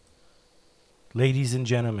Ladies and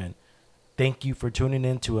gentlemen, thank you for tuning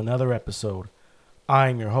in to another episode.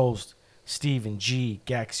 I'm your host, Stephen G.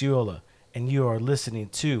 Gaxiola, and you are listening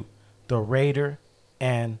to The Raider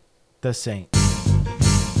and the Saint.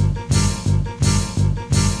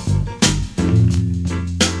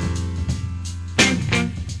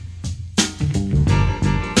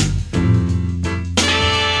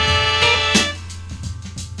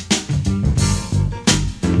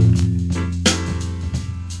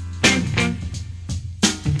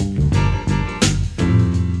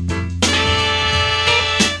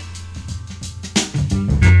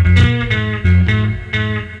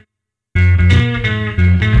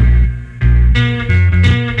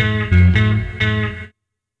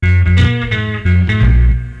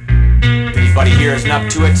 Anybody here isn't up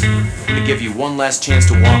to it? I'm gonna give you one last chance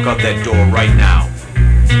to walk out that door right now.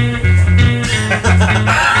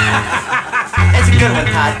 That's a good one,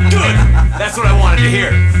 Todd. Good! That's what I wanted to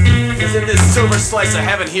hear. Because in this silver slice of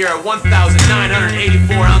heaven here are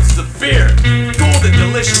 1,984 ounces of beer. Golden,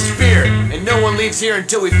 delicious beer. And no one leaves here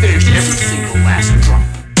until we finish every single last drop.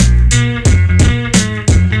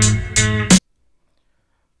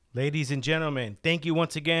 Ladies and gentlemen, thank you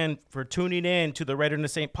once again for tuning in to the Raider and the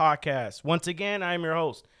Saint podcast. Once again, I'm your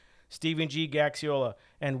host, Stephen G. Gaxiola,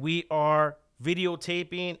 and we are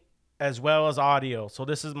videotaping as well as audio. So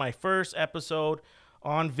this is my first episode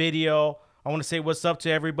on video. I want to say what's up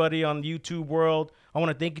to everybody on the YouTube world. I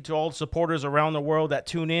want to thank you to all the supporters around the world that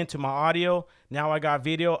tune in to my audio. Now I got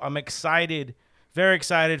video. I'm excited, very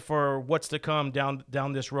excited for what's to come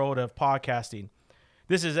down this road of podcasting.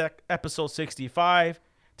 This is episode 65.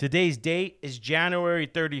 Today's date is January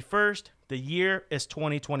 31st. The year is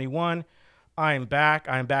 2021. I'm back.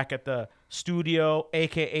 I'm back at the studio,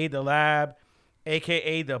 a.k.a. the lab,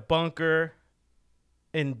 a.k.a. the bunker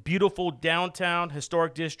in beautiful downtown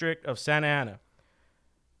historic district of Santa Ana.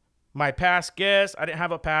 My past guest, I didn't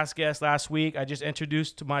have a past guest last week. I just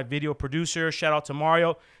introduced to my video producer. Shout out to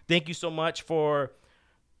Mario. Thank you so much for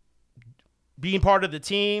being part of the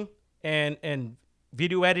team. And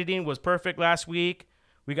video editing was perfect last week.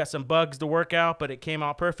 We got some bugs to work out, but it came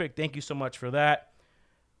out perfect. Thank you so much for that.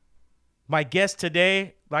 My guest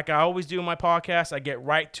today, like I always do in my podcast, I get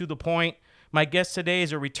right to the point. My guest today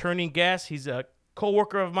is a returning guest. He's a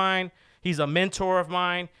coworker of mine. He's a mentor of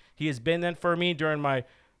mine. He has been there for me during my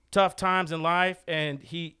tough times in life, and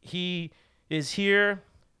he is here,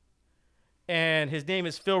 and his name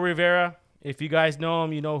is Phil Rivera. If you guys know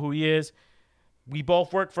him, you know who he is. We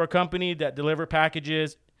both work for a company that deliver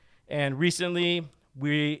packages, and recently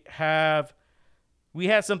we had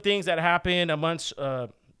some things that happened amongst the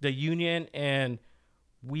union, and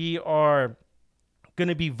we are going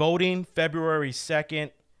to be voting February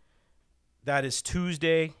 2nd. That is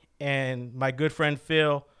Tuesday, and my good friend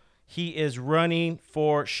Phil, he is running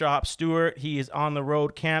for Shop Steward. He is on the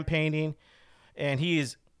road campaigning, and he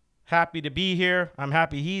is happy to be here. I'm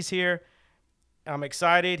happy he's here. I'm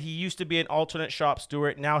excited. He used to be an alternate Shop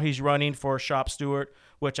Steward. Now he's running for Shop Steward,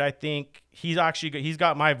 which I think he's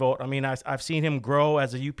got my vote. I mean, I've seen him grow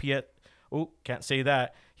as a UPS. Oh, can't say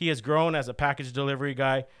that. He has grown as a package delivery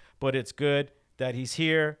guy, but it's good that he's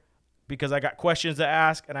here because I got questions to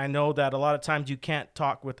ask, and I know that a lot of times you can't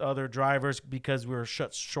talk with other drivers because we're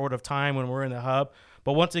short of time when we're in the hub.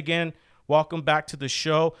 But once again, welcome back to the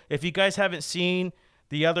show. If you guys haven't seen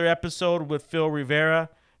the other episode with Phil Rivera,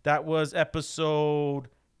 that was episode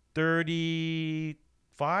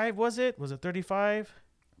 35, was it? Was it 35?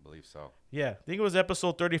 I believe so. Yeah, I think it was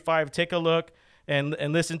episode 35. Take a look and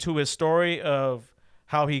listen to his story of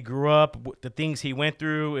how he grew up, the things he went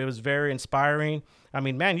through. It was very inspiring. I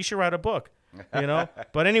mean, man, you should write a book, you know?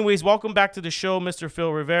 But anyways, welcome back to the show, Mr.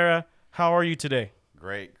 Phil Rivera. How are you today?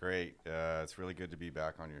 Great. It's really good to be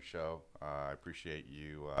back on your show. I appreciate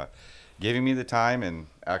you giving me the time and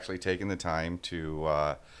actually taking the time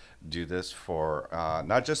to do this for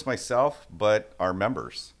not just myself, but our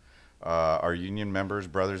members, our union members,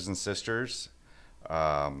 brothers and sisters.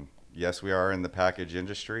 Yes, we are in the package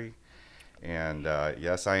industry. And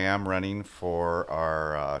yes, I am running for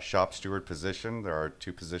our shop steward position. There are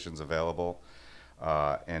 2 positions available.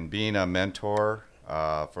 And being a mentor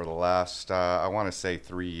for the last, I want to say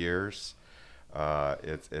 3 years,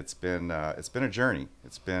 it's been a journey.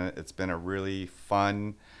 It's been a really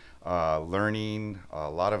fun learning, a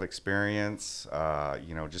lot of experience.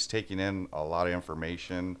 Just taking in a lot of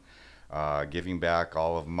information, giving back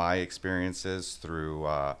all of my experiences through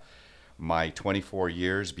my 24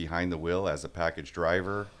 years behind the wheel as a package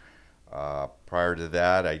driver. Prior to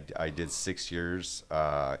that, I did 6 years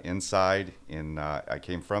inside. I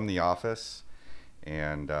came from the office,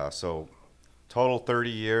 and so total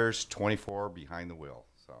 30 years, 24 behind the wheel.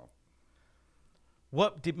 So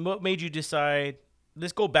What made you decide?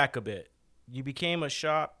 Let's go back a bit. You became a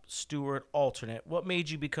shop steward alternate. What made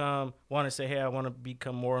you want to say, hey, I want to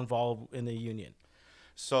become more involved in the union?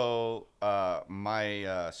 So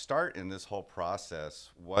my start in this whole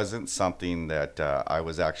process wasn't something that I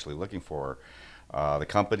was actually looking for. The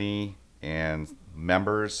company and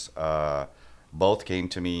members both came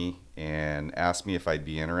to me and asked me if I'd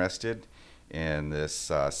be interested in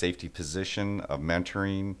this safety position of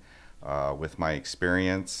mentoring. With my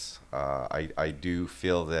experience, I do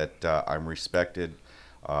feel that I'm respected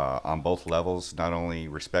on both levels, not only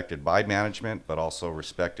respected by management, but also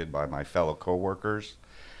respected by my fellow coworkers.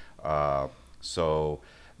 So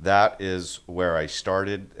that is where I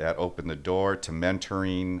started. That opened the door to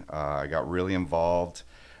mentoring. I got really involved.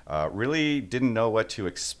 Really didn't know what to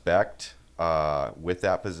expect with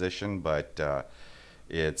that position, but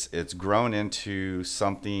it's grown into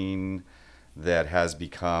something that has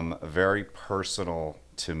become very personal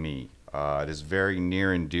to me. It is very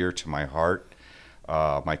near and dear to my heart.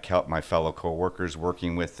 My fellow coworkers,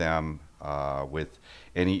 working with them with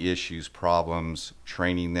any issues, problems,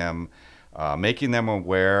 training them, making them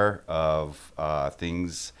aware of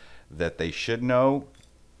things that they should know,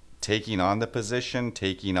 taking on the position,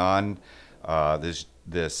 taking on this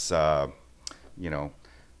you know,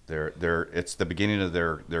 it's the beginning of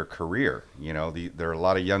their career. You know, there are a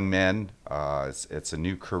lot of young men. It's a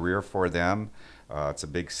new career for them. It's a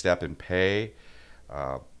big step in pay.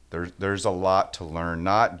 There's a lot to learn,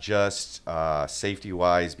 not just safety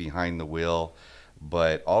wise behind the wheel,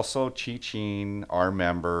 but also teaching our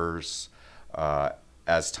members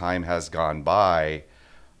as time has gone by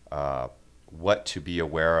what to be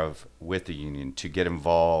aware of with the union, to get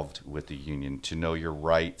involved with the union, to know your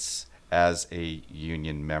rights as a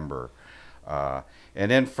union member.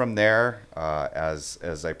 And then from there,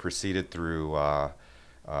 as I proceeded through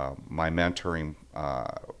my mentoring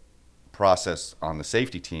process on the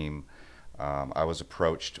safety team, I was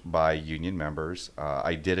approached by union members.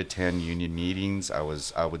 I did attend union meetings. I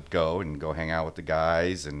would go hang out with the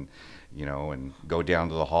guys, and and go down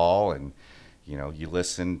to the hall, and you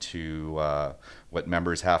listen to what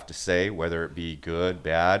members have to say, whether it be good,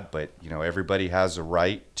 bad, but everybody has a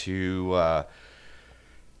right to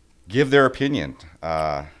give their opinion,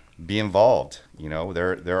 be involved.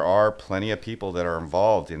 There are plenty of people that are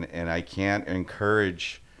involved, and I can't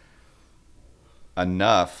encourage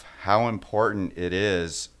enough how important it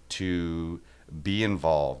is to be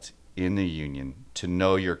involved in the union, to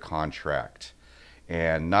know your contract,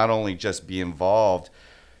 and not only just be involved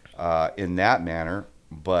in that manner,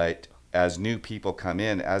 but as new people come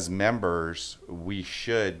in, as members, we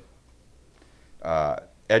should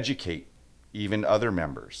educate even other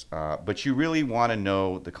members. But you really want to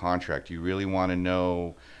know the contract. You really want to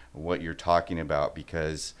know what you're talking about,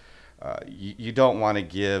 because you don't want to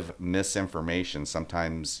give misinformation.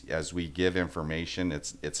 Sometimes as we give information,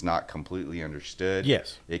 it's not completely understood.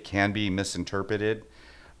 Yes. It can be misinterpreted.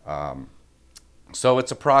 So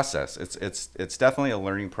it's a process. It's definitely a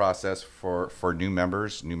learning process for new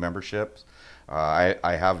members, new memberships. I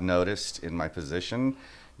have noticed in my position,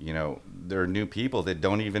 there are new people that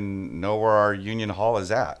don't even know where our union hall is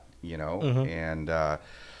at, Mm-hmm. and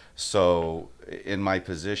so in my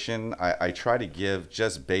position, I try to give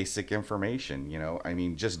just basic information,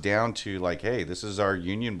 just down to like, hey, this is our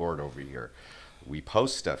union board over here. We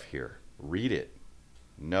post stuff here. Read it.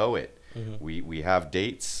 Know it. Mm-hmm. We have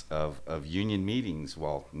dates of union meetings.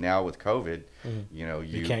 Well, now with COVID, mm-hmm.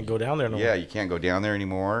 You can't go down there no more. Yeah, you can't go down there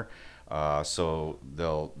anymore. So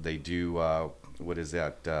they do what is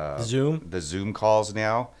that? Zoom. The Zoom calls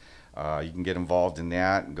now. You can get involved in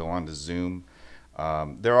that and go on to Zoom.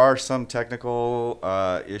 There are some technical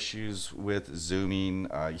issues with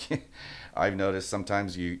Zooming. I've noticed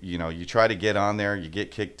sometimes you try to get on there, you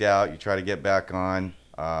get kicked out. You try to get back on,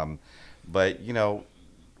 but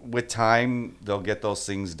with time, they'll get those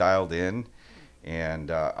things dialed in. And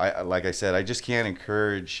like I said, I just can't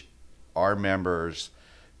encourage our members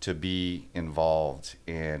to be involved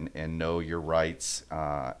and know your rights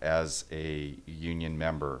as a union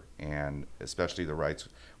member, and especially the rights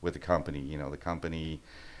with the company. The company,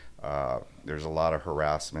 there's a lot of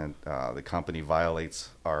harassment. The company violates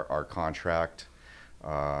our contract.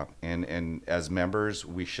 And as members,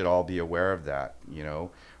 we should all be aware of that.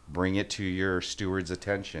 Bring it to your steward's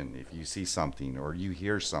attention if you see something or you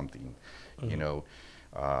hear something. Mm-hmm.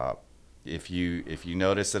 If you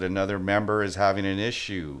notice that another member is having an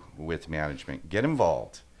issue with management, get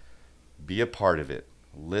involved, be a part of it,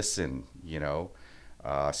 listen.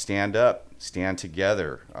 Stand up, stand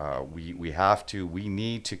together. We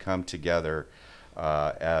need to come together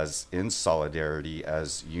as in solidarity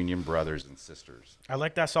as union brothers and sisters. I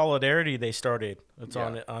like that solidarity they started. It's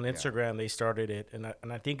Yeah, on yeah. Instagram. They started it, and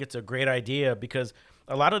I think it's a great idea because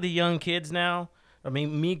a lot of the young kids now. I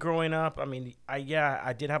mean, me growing up. I mean,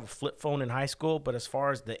 I did have a flip phone in high school, but as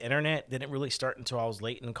far as the internet, didn't really start until I was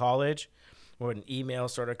late in college, when email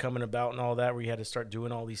started coming about and all that, where you had to start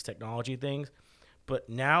doing all these technology things. But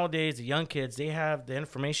nowadays, the young kids, they have the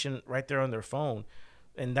information right there on their phone.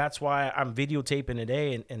 And that's why I'm videotaping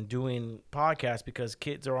today and doing podcasts, because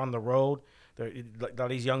kids are on the road. All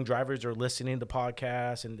these young drivers are listening to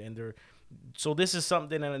podcasts, and they're so this is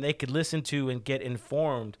something that they could listen to and get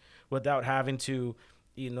informed without having to,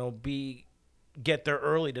 get there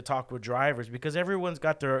early to talk with drivers, because everyone's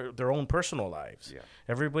got their own personal lives. Yeah.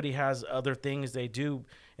 Everybody has other things they do,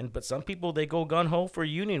 but some people, they go gun ho for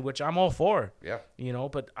union, which I'm all for. Yeah.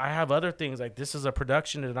 But I have other things, like this is a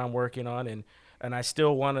production that I'm working on, and I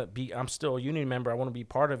still want to be. I'm still a union member. I want to be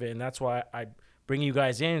part of it, and that's why I bring you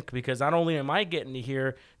guys in, because not only am I getting to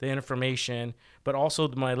hear the information, but also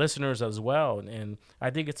my listeners as well. And I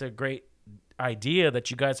think it's a great idea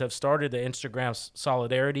that you guys have started the Instagram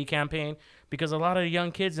solidarity campaign, because a lot of the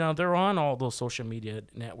young kids now, they're on all those social media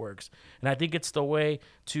networks, and I think it's the way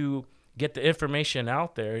to get the information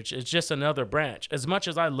out there. It's just another branch. As much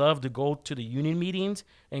as I love to go to the union meetings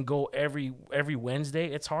and go every Wednesday,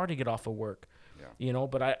 it's hard to get off of work.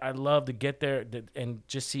 But I love to get there and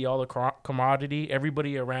just see all the camaraderie,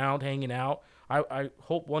 everybody around hanging out. I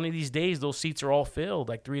hope one of these days those seats are all filled,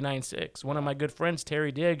 like 396. One of my good friends,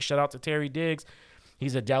 Terry Diggs, shout out to Terry Diggs.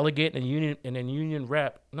 He's a delegate and a union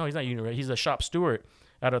rep. No, he's not a union rep. He's a shop steward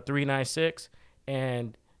out of 396.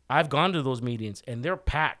 And I've gone to those meetings, and they're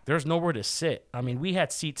packed. There's nowhere to sit. I mean, we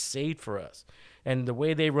had seats saved for us. And the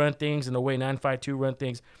way they run things and the way 952 run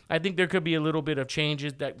things, I think there could be a little bit of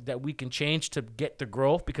changes that we can change to get the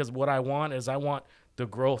growth, because what I want the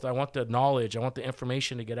growth. I want the knowledge. I want the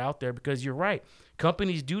information to get out there, because you're right.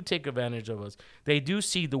 Companies do take advantage of us. They do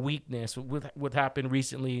see the weakness with what happened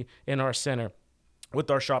recently in our center with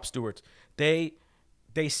our shop stewards. They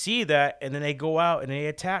see that, and then they go out and they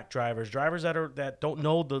attack drivers that don't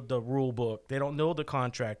know the rule book. They don't know the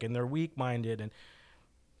contract, and they're weak-minded, and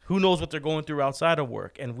who knows what they're going through outside of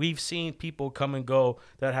work. And we've seen people come and go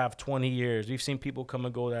that have 20 years. We've seen people come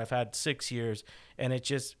and go that have had 6 years. And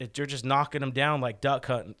they're just knocking them down like Duck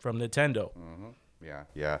Hunt from Nintendo. Mm-hmm.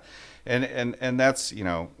 Yeah. And that's,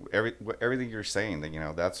 everything you're saying,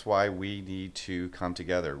 that, that's why we need to come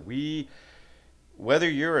together. Whether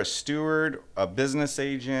you're a steward, a business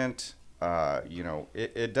agent,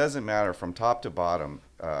 it doesn't matter from top to bottom.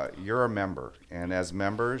 You're a member. And as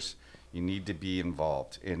members, you need to be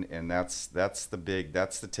involved, and that's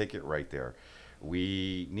the ticket right there.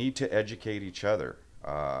 We need to educate each other.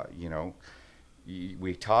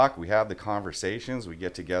 We talk, we have the conversations, we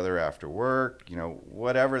get together after work.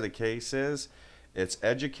 Whatever the case is, it's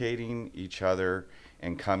educating each other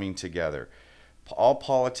and coming together. All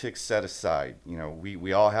politics set aside,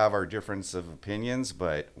 we all have our difference of opinions,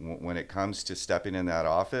 but when it comes to stepping in that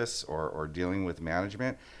office or dealing with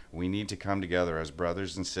management, we need to come together as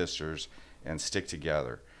brothers and sisters and stick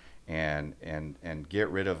together and get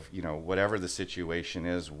rid of, whatever the situation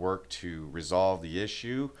is, work to resolve the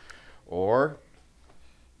issue or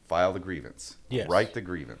file the grievance, Yes. Write the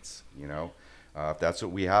grievance, if that's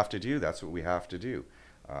what we have to do, that's what we have to do.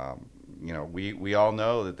 We all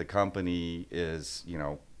know that the company is,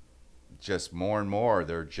 just more and more,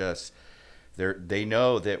 they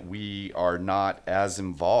know that we are not as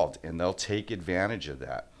involved, and they'll take advantage of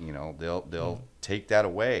that. They'll take that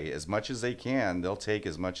away as much as they can. They'll take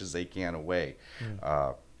as much as they can away.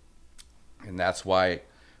 And that's why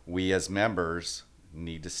we as members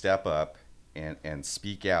need to step up and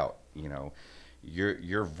speak out.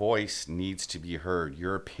 Your voice needs to be heard.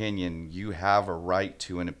 Your opinion, you have a right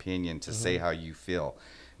to an opinion to say how you feel.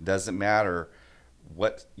 Doesn't matter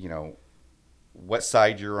what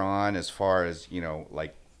side you're on, as far as,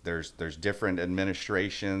 like there's different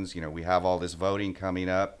administrations. We have all this voting coming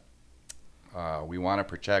up. We want to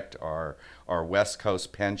protect our West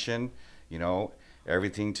Coast pension,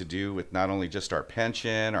 everything to do with not only just our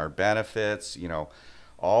pension, our benefits,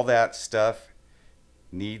 all that stuff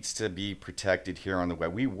needs to be protected here on the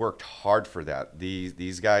web. We worked hard for that.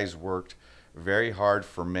 These guys worked very hard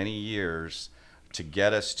for many years to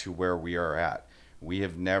get us to where we are at. We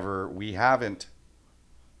haven't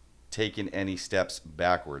taken any steps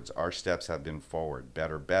backwards. Our steps have been forward.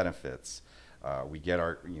 Better benefits. We get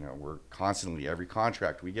we're constantly, every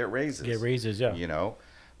contract, we get raises. Yeah.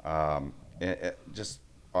 Just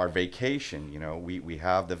our vacation, we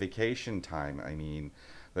have the vacation time. I mean,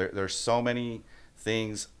 there's so many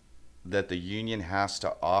things that the union has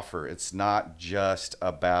to offer. It's not just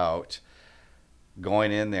about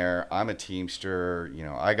going in there, I'm a Teamster,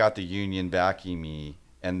 I got the union backing me,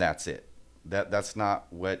 and that's it. That's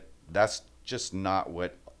just not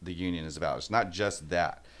what the union is about. It's not just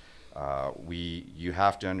that. You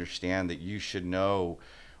have to understand that you should know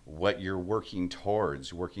what you're working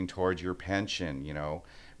towards your pension.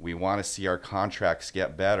 We want to see our contracts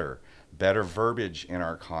get better verbiage in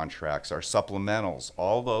our contracts, our supplementals.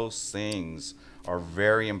 All those things are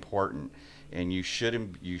very important, and you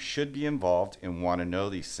should be involved and want to know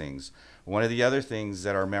these things. One of the other things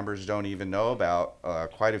that our members don't even know about,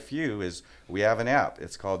 quite a few, is we have an app.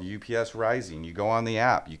 It's called UPS Rising. You go on the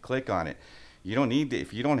app, you click on it. You don't need to,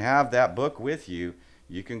 if you don't have that book with you,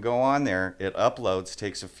 you can go on there. It uploads,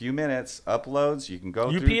 takes a few minutes, uploads. You can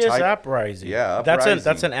go through. UPS App Rising. Yeah, that's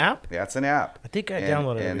Uprising. an app. That's an app. I think I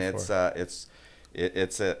downloaded it before.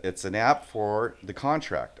 And it's an app for the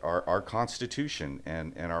contract, our Constitution,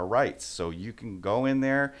 and our rights. So you can go in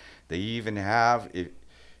there. They even have,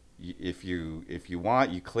 if you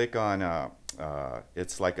want, you click on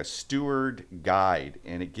it's like a steward guide,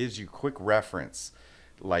 and it gives you quick reference,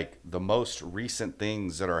 like the most recent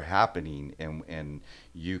things that are happening, and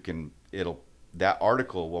that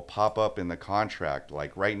article will pop up in the contract.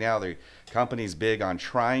 Like right now, the company's big on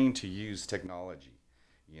trying to use technology,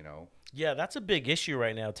 Yeah, that's a big issue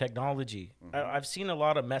right now, technology. I've seen a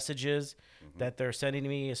lot of messages that they're sending to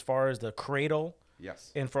me as far as the cradle.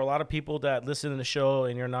 Yes. And for a lot of people that listen to the show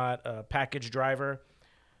and you're not a package driver,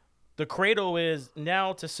 the cradle is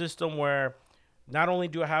now it's a system where not only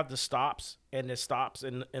do I have the stops and the stops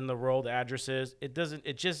in the row, the addresses,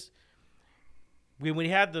 when we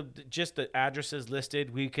had the addresses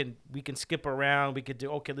listed, we can skip around. We could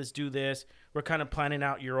do, okay, let's do this. We're kind of planning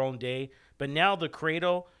out your own day. But now the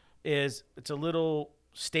cradle it's a little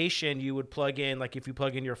station you would plug in, like if you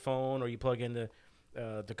plug in your phone or you plug in the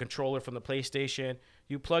controller from the PlayStation,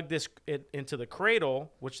 you plug into the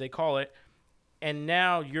cradle, which they call it, and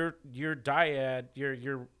now your dyad,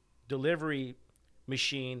 your delivery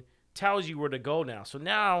machine tells you where to go now. So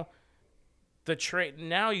now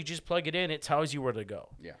now you just plug it in, it tells you where to go.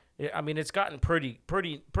 Yeah. I mean, it's gotten pretty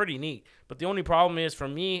neat. But the only problem is for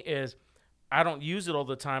me is I don't use it all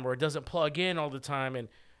the time, or it doesn't plug in all the time, and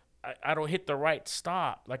I don't hit the right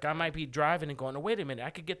stop. Like I might be driving and going, oh, wait a minute,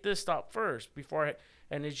 I could get this stop first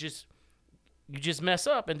and it's just, you just mess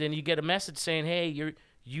up, and then you get a message saying, hey,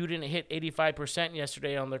 you didn't hit 85%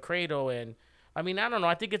 yesterday on the cradle. And I mean, I don't know.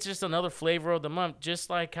 I think it's just another flavor of the month,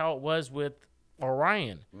 just like how it was with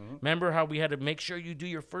Orion. Remember how we had to make sure you do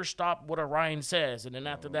your first stop what Orion says, and then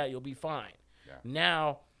after that you'll be fine. Yeah.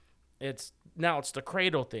 Now it's the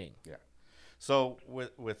cradle thing. Yeah. So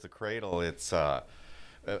with the cradle, it's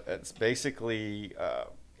basically,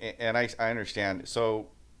 and I understand. So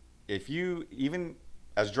if you, even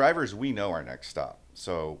as drivers, we know our next stop.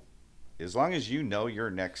 So as long as you know your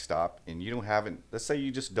next stop and you let's say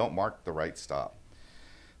you just don't mark the right stop,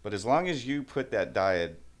 but as long as you put that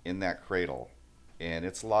diode in that cradle and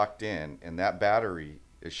it's locked in and that battery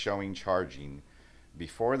is showing charging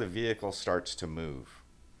before the vehicle starts to move,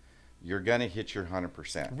 you're going to hit your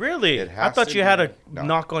 100%. Really? I thought you had to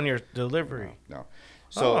knock on your delivery. No.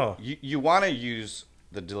 So you want to use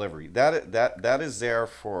the delivery. That is there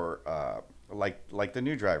for like the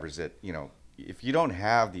new drivers that, if you don't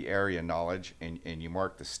have the area knowledge and you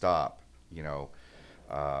mark the stop,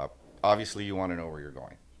 obviously you want to know where you're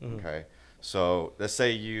going. Okay. So let's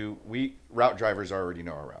say route drivers already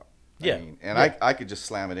know our route. Yeah. I could just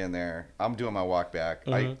slam it in there. I'm doing my walk back.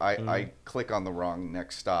 I click on the wrong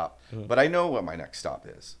next stop, but I know what my next stop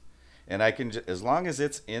is. And I can, as long as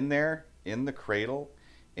it's in there, in the cradle,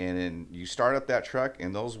 and then you start up that truck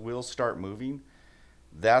and those wheels start moving,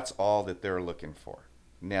 that's all that they're looking for.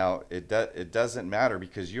 Now, it doesn't matter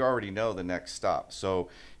because you already know the next stop. So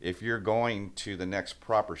if you're going to the next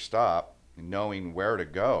proper stop, knowing where to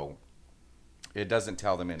go, it doesn't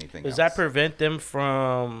tell them anything else. Does that prevent them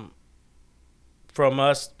from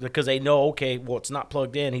us because they know, okay, well, it's not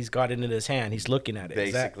plugged in. He's got it in his hand. He's looking at it.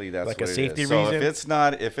 Basically, that's like what a it safety is. reason? So if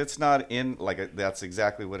it's not in, that's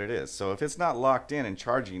exactly what it is. So if it's not locked in and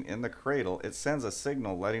charging in the cradle, it sends a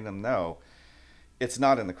signal letting them know it's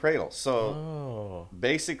not in the cradle. So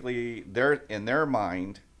basically, in their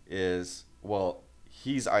mind is, well,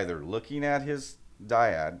 he's either looking at his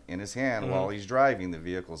dyad in his hand while he's driving, the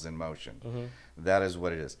vehicle's in motion. That is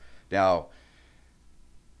what it is. Now,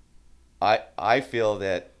 I feel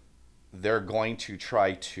that they're going to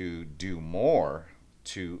try to do more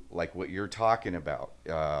to, like what you're talking about,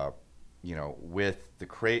 with the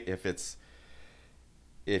crate.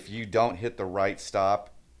 If you don't hit the right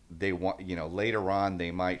stop, they want, later on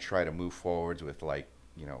they might try to move forwards with like,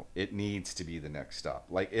 it needs to be the next stop.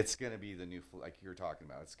 Like it's going to be the new, like you're talking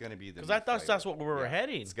about. It's going to be the. Because I thought that's what we were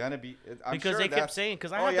heading. It's going to be. I'm because sure they kept saying,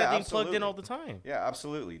 because I have that thing plugged in all the time. Yeah,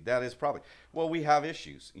 absolutely. That is probably. Well, we have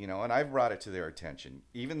issues, and I've brought it to their attention.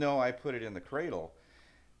 Even though I put it in the cradle,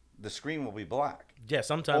 the screen will be black. Yeah,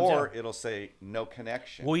 sometimes. Or it'll say no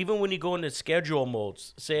connection. Well, even when you go into schedule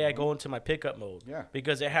modes, say I go into my pickup mode. Yeah.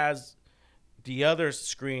 Because it has the other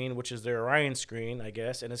screen, which is the Orion screen, I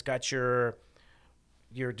guess, and it's got your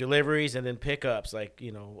deliveries and then pickups, like,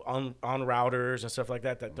 on routers and stuff like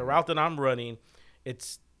that. The route that I'm running,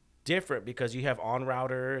 it's different because you have on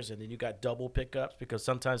routers and then you got double pickups because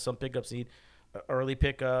sometimes some pickups need early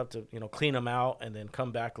pickup to, clean them out and then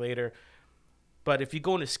come back later. But if you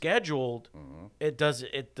go into scheduled, it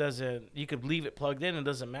doesn't, you could leave it plugged in. It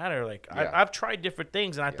doesn't matter. Like I've tried different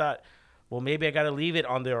things and I thought, well, maybe I got to leave it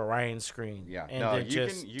on the Orion screen. Yeah. And then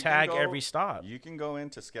just tag every stop. You can go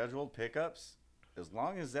into scheduled pickups as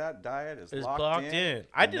long as that diet is locked in.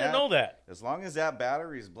 I didn't know that. As long as that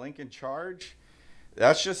battery is blinking charge,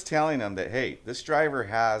 that's just telling them that, hey, this driver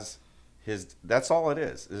has that's all it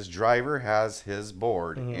is. This driver has his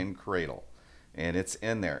board in cradle and it's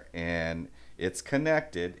in there and it's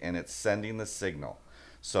connected and it's sending the signal.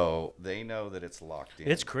 So they know that it's locked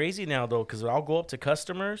in. It's crazy now though, because I'll go up to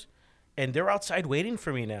customers and they're outside waiting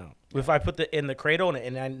for me now. If I put in the cradle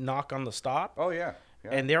and I knock on the stop. Oh yeah.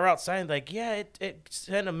 Yeah. And they're outside like, it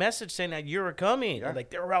sent a message saying that you're coming. Yeah. Like,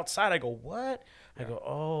 they were outside. I go, what? Yeah. I go,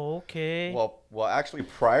 oh, okay. Well, actually,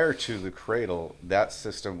 prior to the cradle, that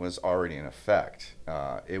system was already in effect.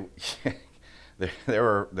 There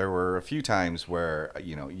were a few times where,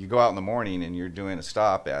 you go out in the morning and you're doing a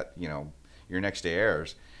stop at, your next day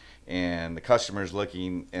airs, and the customer's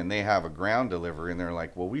looking and they have a ground delivery and they're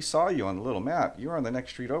like, well, we saw you on the little map. You were on the next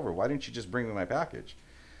street over. Why didn't you just bring me my package?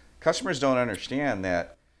 Customers don't understand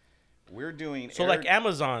that we're doing. So like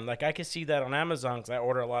Amazon, like I can see that on Amazon because I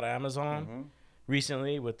order a lot of Amazon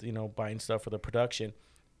recently with, buying stuff for the production.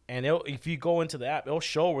 And if you go into the app, it'll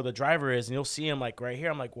show where the driver is and you'll see him like right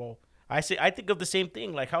here. I'm like, well, I think of the same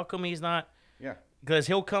thing. Like, how come he's not? Yeah. Because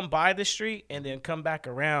he'll come by the street and then come back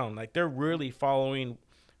around. Like they're really following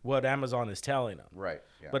what Amazon is telling them. Right.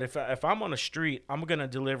 Yeah. But if I'm on a street, I'm gonna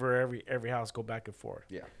deliver every house, go back and forth.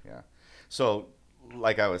 Yeah. Yeah. So,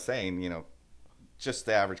 like I was saying, just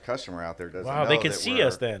the average customer out there doesn't know. Wow, they can see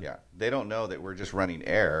us then. Yeah, they don't know that we're just running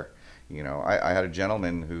air. I had a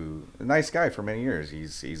gentleman a nice guy for many years.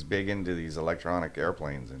 He's big into these electronic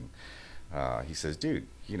airplanes, and he says, dude,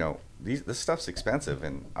 this stuff's expensive.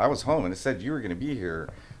 And I was home, and it said you were going to be here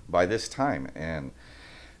by this time. And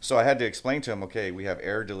so I had to explain to him, okay, we have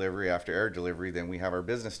air delivery after air delivery, then we have our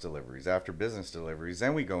business deliveries. After business deliveries,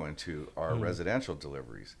 then we go into our residential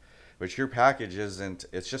deliveries. But your package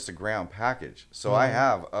it's just a ground package. So I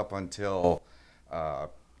have up until,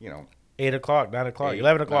 8 o'clock, 9 o'clock,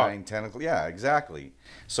 11 o'clock. 9, 10 o'clock. Yeah, exactly.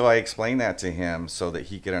 So I explained that to him so that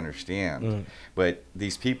he could understand. But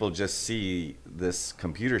these people just see this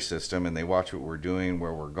computer system and they watch what we're doing,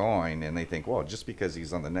 where we're going, and they think, well, just because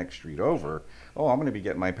he's on the next street over, I'm going to be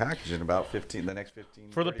getting my package in about the next 15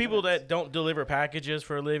 For the people minutes. that don't deliver packages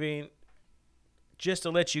for a living, just to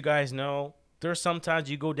let you guys know, there's sometimes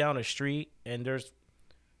you go down a street and there's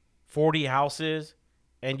 40 houses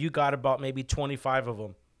and you got about maybe 25 of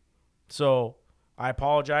them. So I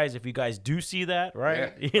apologize if you guys do see that,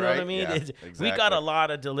 right? Yeah, you know right? what I mean? Yeah, We got exactly. a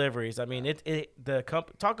lot of deliveries. I mean,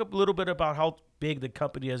 talk a little bit about how big the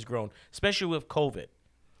company has grown, especially with COVID.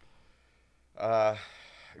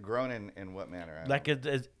 Grown in what manner?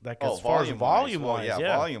 As far as volume-wise,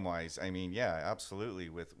 yeah. Volume-wise. I mean, yeah, absolutely.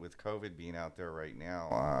 With COVID being out there right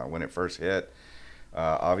now, when it first hit,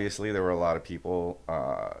 obviously there were a lot of people,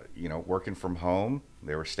 working from home.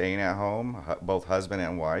 They were staying at home, both husband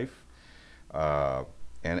and wife.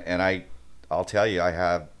 And I'll tell you, I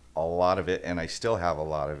have a lot of it, and I still have a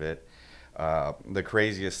lot of it. The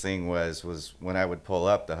craziest thing was when I would pull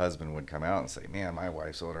up, the husband would come out and say, man, my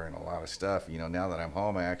wife's ordering a lot of stuff. Now that I'm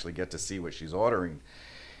home, I actually get to see what she's ordering.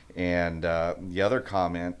 And the other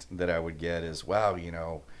comment that I would get is, wow,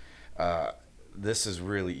 this is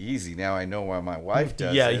really easy. Now I know why my wife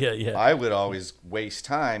does it. Yeah. I would always waste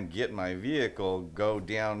time, get in my vehicle, go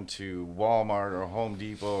down to Walmart or Home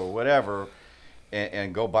Depot or whatever,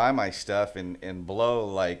 and go buy my stuff and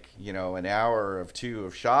blow an hour or two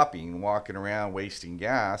of shopping, walking around, wasting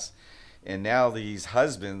gas. And now these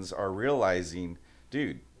husbands are realizing,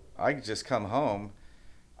 dude, I can just come home.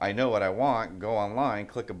 I know what I want, go online,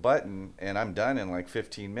 click a button, and I'm done in like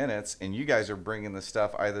 15 minutes. And you guys are bringing the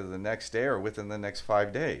stuff either the next day or within the next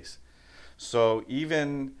 5 days. So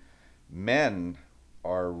even men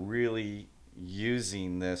are really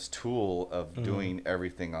using this tool of doing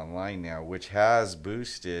everything online now, which has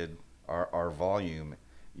boosted our volume,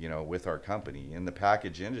 with our company in the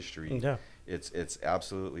package industry. Yeah. It's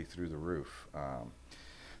absolutely through the roof.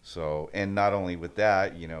 So, and not only with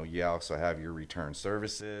that, you also have your return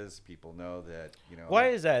services. People know that, Why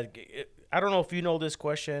is that? I don't know if you know this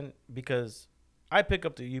question, because I pick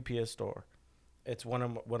up the UPS store. It's one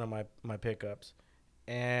of my pickups,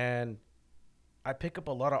 and I pick up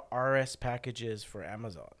a lot of RS packages for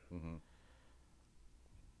Amazon. Mm-hmm.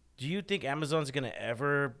 Do you think Amazon's gonna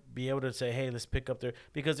ever be able to say, "Hey, let's pick up there"?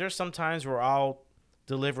 Because there's some times where I'll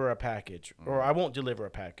deliver a package, or I won't deliver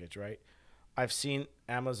a package. Right? I've seen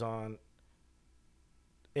Amazon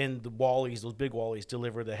in the Wallies, those big Wallies,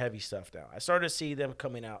 deliver the heavy stuff now. I started to see them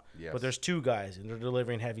coming out, Yes. but there's two guys and they're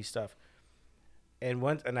delivering heavy stuff.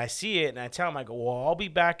 And I see it and I tell them, I go, well, I'll be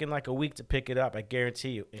back in like a week to pick it up. I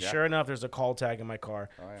guarantee you. And sure enough, there's a call tag in my car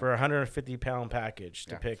for a 150-pound package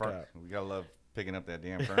to pick up. We gotta love picking up that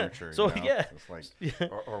damn furniture. So yeah, it's like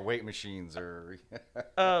or weight machines or.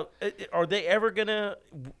 Are they ever gonna?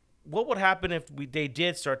 What would happen if they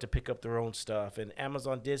did start to pick up their own stuff and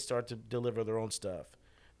Amazon did start to deliver their own stuff?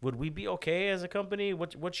 Would we be okay as a company?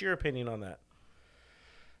 What's your opinion on that?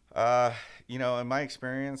 In my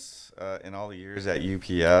experience, in all the years at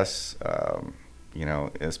UPS,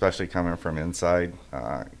 especially coming from inside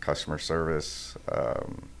customer service,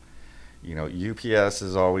 UPS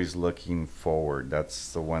is always looking forward.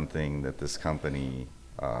 That's the one thing that this company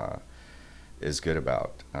is good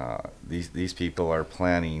about. These people are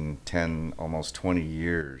planning 10, almost 20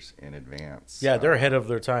 years in advance. Yeah, they're ahead of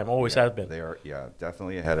their time. Always have been. They are,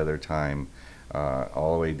 definitely ahead of their time.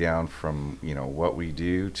 All the way down from what we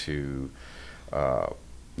do to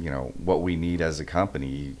what we need as a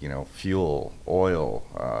company. Fuel, oil.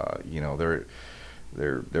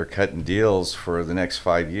 They're cutting deals for the next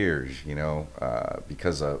 5 years.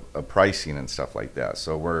 Because of pricing and stuff like that.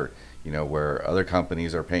 So we're where other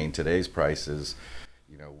companies are paying today's prices.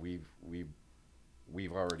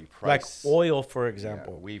 We've already priced, like oil, for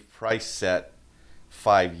example. We've price set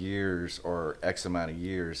 5 years or X amount of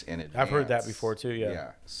years in advance. I've heard that before too.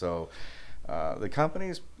 Yeah. So the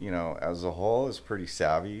company's, as a whole, is pretty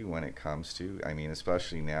savvy when it comes to. I mean,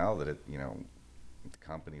 especially now that the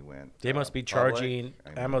company went. They must be charging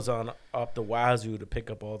Amazon up the wazoo to pick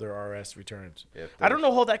up all their RS returns. I don't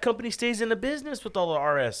know how that company stays in the business with all the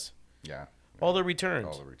RS. Yeah. All the returns.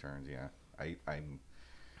 All the returns. Yeah. I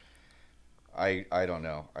don't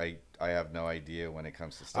know. I have no idea when it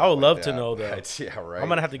comes to stuff. I would love that. to know that. But, yeah, right. I'm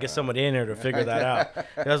gonna have to get somebody in here to figure that out.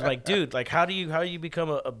 I was like, dude, like, how do you become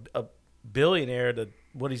a billionaire?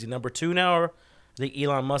 What is he, number 2 now? I think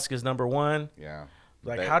Elon Musk is number 1. Yeah.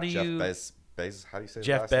 Like, how do you? Bezos, how do you say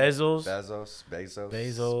Jeff his Bezos.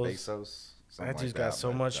 Bezos. That dude's got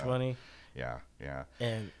so much money. Yeah.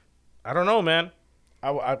 And I don't know, man.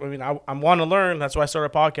 I mean, I want to learn. That's why I started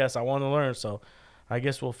a podcast. I want to learn. So I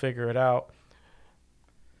guess we'll figure it out.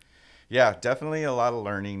 Yeah, definitely a lot of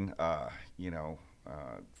learning,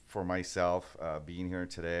 for myself, being here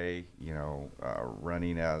today,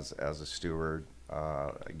 running as a steward,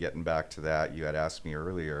 getting back to that. You had asked me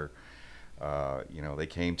earlier, they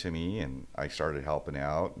came to me and I started helping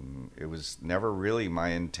out, and it was never really my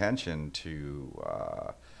intention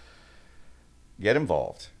to get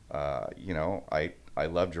involved. I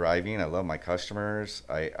love driving. I love my customers.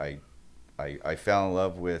 I fell in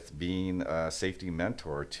love with being a safety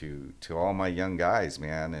mentor to all my young guys,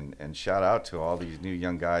 man, and shout out to all these new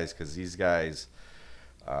young guys, because these guys,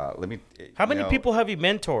 How many people have you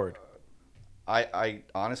mentored? I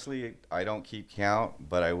honestly, I don't keep count,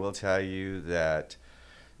 but I will tell you that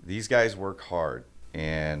these guys work hard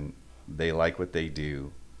and they like what they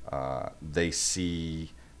do. They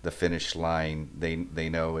see the finish line. They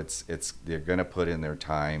know it's they're going to put in their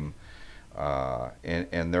time,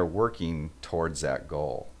 and they're working towards that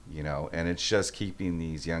goal, and it's just keeping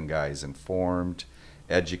these young guys informed,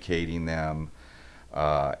 educating them,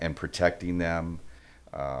 and protecting them,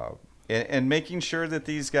 and making sure that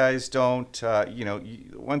these guys don't,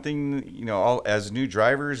 one thing, all as new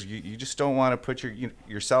drivers, you just don't want to put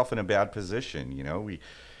yourself in a bad position.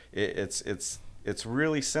 It's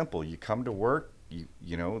really simple. You come to work,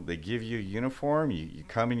 they give you a uniform, you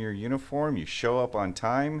come in your uniform, you show up on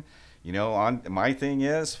time. My thing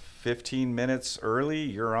is 15 minutes early,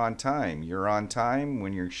 you're on time. You're on time.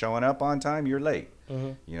 When you're showing up on time, you're late.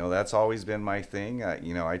 Mm-hmm. That's always been my thing.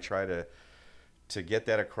 I try to get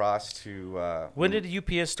that across to. When did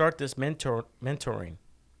UPS start this mentoring?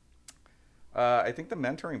 I think the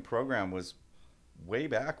mentoring program was way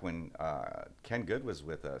back when Ken Good was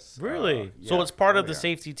with us. Really? Yeah. So it's part of Oh, the yeah.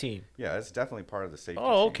 safety team. Yeah, it's definitely part of the safety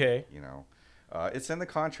Oh, team, okay. you know. It's in the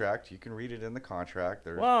contract. You can read it in the contract.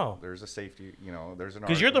 Wow. There's a safety, you know, there's an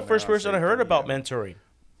Because you're the article in there first on person I heard safety about and- mentoring.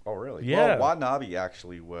 Oh, really? Yeah. Well, Watanabe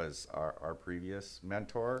actually was our previous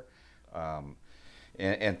mentor.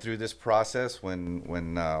 And through this process, when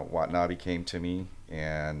Watanabe came to me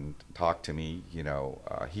and talked to me, you know,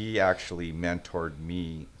 he actually mentored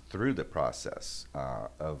me through the process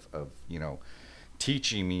of you know,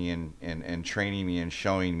 teaching me and training me and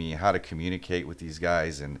showing me how to communicate with these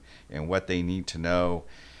guys and what they need to know.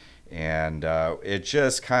 And it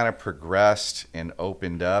just kind of progressed and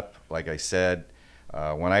opened up. Like I said,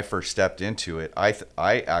 when I first stepped into it,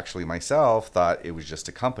 I actually myself thought it was just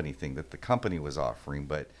a company thing that the company was offering,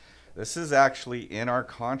 but this is actually in our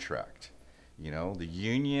contract. You know, the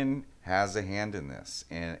union has a hand in this,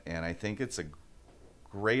 and I think it's a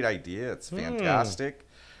great idea. It's fantastic.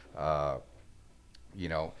 You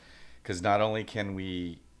know, because not only can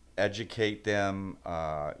we educate them,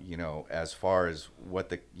 you know, as far as what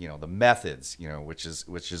the, you know, the methods, you know, which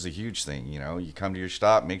is a huge thing. You know, you come to your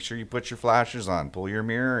stop, make sure you put your flashers on, pull your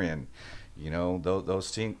mirror in. You know,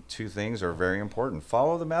 those two things are very important.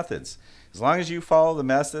 Follow the methods. As long as you follow the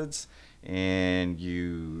methods and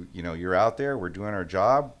you know, you're out there, we're doing our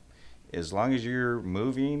job. As long as you're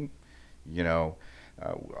moving, you know,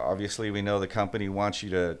 obviously we know the company wants you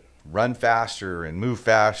to run faster and move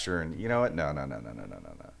faster, and you know what? No.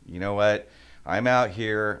 You know what? I'm out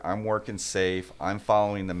here. I'm working safe. I'm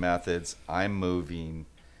following the methods. I'm moving.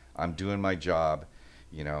 I'm doing my job.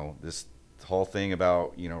 You know, this whole thing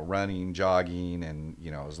about, you know, running, jogging, and,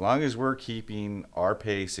 you know, as long as we're keeping our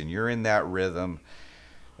pace and you're in that rhythm,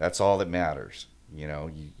 that's all that matters. You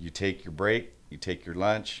know, you take your break, you take your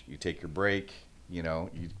lunch, you take your break, you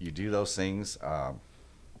know, you do those things.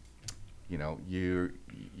 You know, you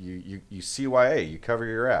CYA, you cover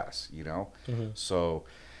your ass, you know. So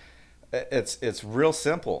it's real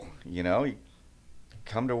simple, you know. You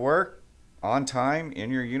come to work on time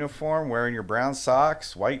in your uniform, wearing your brown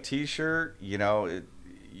socks, white T-shirt, you know.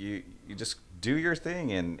 You just do your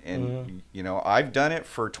thing, and you know, I've done it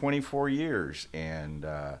for 24 years, and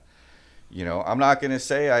you know, I'm not going to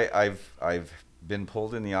say I've been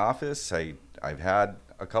pulled in the office. I've had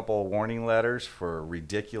a couple of warning letters for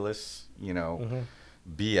ridiculous, you know,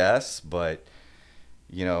 BS, but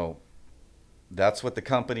you know, that's what the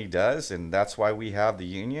company does, and that's why we have the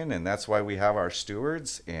union, and that's why we have our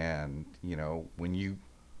stewards. And you know,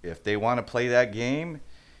 if they want to play that game,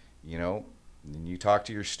 you know, then you talk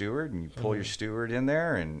to your steward and you pull your steward in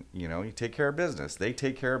there, and you know, you take care of business. They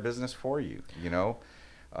take care of business for you. You know,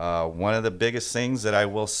 one of the biggest things that I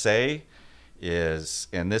will say is,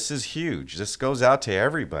 and this is huge, this goes out to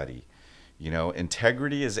everybody, you know,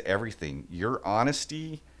 integrity is everything. Your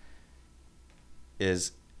honesty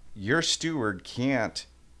is, your steward can't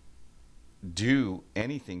do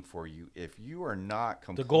anything for you if you are not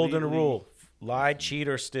completely, The golden rule: lie, cheat,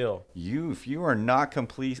 or steal. if you are not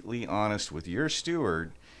completely honest with your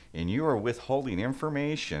steward and you are withholding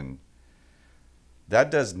information,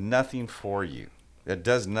 that does nothing for you. That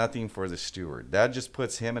does nothing for the steward. That just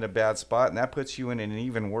puts him in a bad spot, and that puts you in an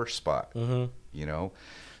even worse spot. You know,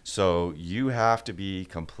 so you have to be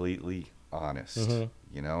completely honest.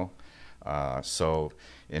 You know, so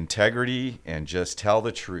integrity and just tell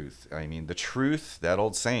the truth. I mean, the truth. That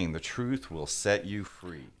old saying, the truth will set you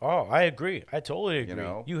free. Oh, I agree. I totally agree. You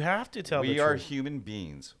know, you have to tell the truth. We are human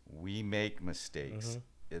beings. We make mistakes.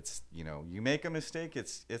 It's, you know, you make a mistake,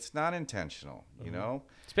 it's not intentional, you know?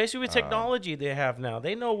 Especially with technology they have now.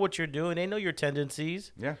 They know what you're doing. They know your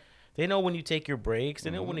tendencies. Yeah. They know when you take your breaks. They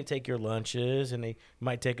know when you take your lunches, and they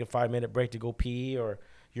might take a 5-minute break to go pee, or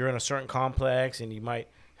you're in a certain complex and you might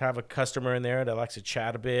have a customer in there that likes to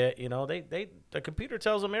chat a bit. You know, the computer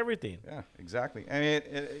tells them everything. Yeah, exactly. I mean,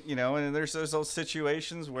 you know, and there's those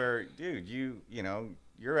situations where, dude, you know,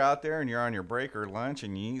 you're out there and you're on your break or lunch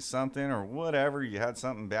and you eat something or whatever. You had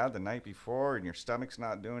something bad the night before and your stomach's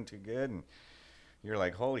not doing too good. And you're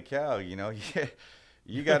like, holy cow, you know,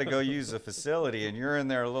 you got to go use the facility, and you're in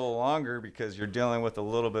there a little longer because you're dealing with a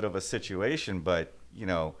little bit of a situation. But, you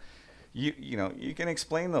know, you can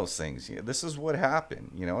explain those things. You know, this is what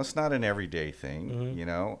happened. You know, it's not an everyday thing, you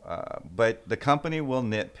know, but the company will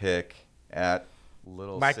nitpick at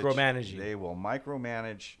little micromanaging. They will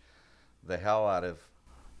micromanage the hell out of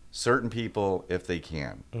certain people if they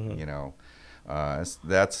can. You know,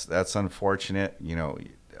 that's unfortunate. You know,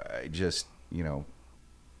 I just, you know,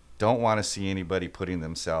 don't want to see anybody putting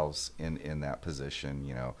themselves in that position.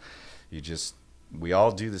 You know, we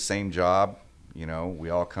all do the same job. You know, we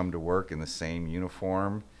all come to work in the same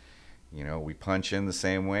uniform, You know, we punch in the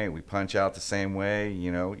same way, we punch out the same way.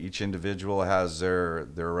 You know, each individual has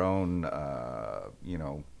their own, you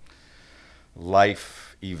know,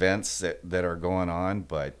 life events that are going on.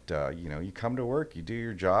 But, you know, you come to work, you do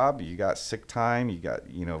your job, you got sick time, you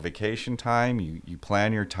got, you know, vacation time, you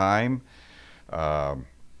plan your time.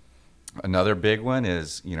 Another big one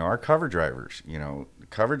is, you know, our cover drivers. You know,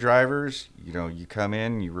 cover drivers, you know, you come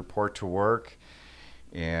in, you report to work,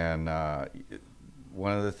 and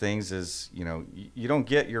one of the things is, you know, you don't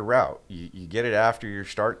get your route. You get it after your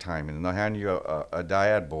start time, and they'll hand you a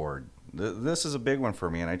dyad board. This is a big one for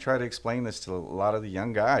me, and I try to explain this to a lot of the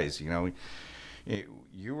young guys. You know,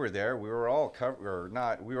 you were there. We were all cover, or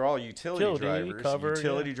not. We were all utility drivers.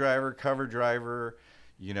 Utility driver, cover driver.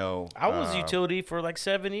 You know, I was utility for like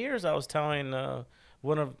 7 years. I was telling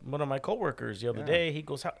one of my coworkers the other day. He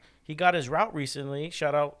goes, he got his route recently.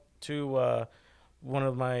 Shout out to one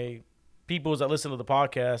of my people that listen to the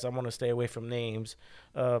podcast. I want to stay away from names,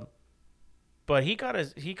 but he got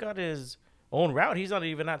his own route. He's not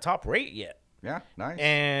even at top rate yet. Yeah, nice.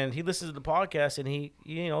 And he listens to the podcast, and he,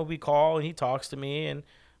 you know, we call and he talks to me, and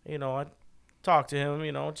you know, I talk to him,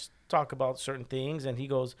 you know, just talk about certain things, and he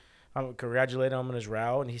goes, I'm congratulating him on his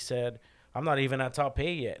route, and he said, I'm not even at top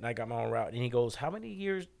pay yet, and I got my own route. And he goes, how many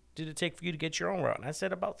years did it take for you to get your own route? And I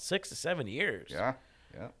said, about 6 to 7 years. Yeah.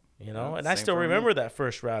 You know, Yeah, and I still remember that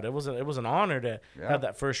first route. It was an honor to Yeah. have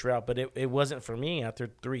that first route, but it wasn't for me after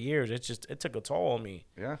 3 years. It took a toll on me.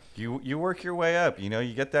 Yeah, you work your way up. You know,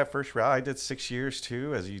 you get that first route. I did 6 years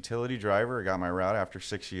too as a utility driver. I got my route after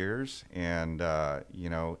 6 years, and you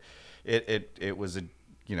know, it was a,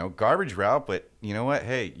 you know, garbage route, but you know what?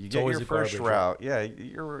 Hey, you get your first route. Yeah,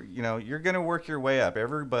 you're gonna work your way up.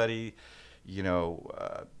 Everybody, you know,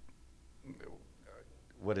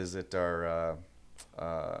 what is it? Our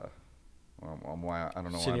I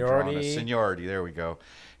don't know. Seniority. Seniority. There we go.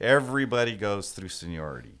 Everybody goes through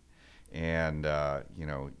seniority, and you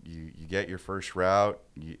know, you get your first route.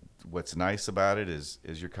 What's nice about it is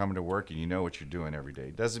you're coming to work and you know what you're doing every day.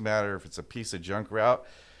 It doesn't matter if it's a piece of junk route.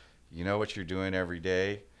 You know what you're doing every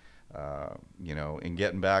day. You know, and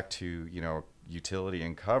getting back to, you know, utility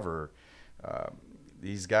and cover.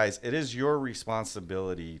 These guys, it is your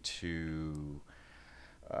responsibility to,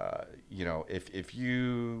 you know, if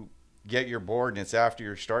you get your board and it's after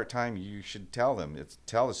your start time, you should tell them.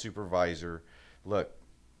 Tell the supervisor, look,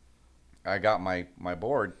 I got my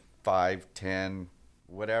board 5, 10,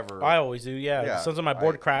 whatever. I always do, yeah. Sometimes my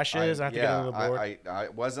board crashes. I have to get into the board. I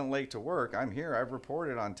wasn't late to work. I'm here. I've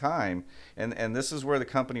reported on time. And this is where the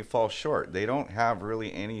company falls short. They don't have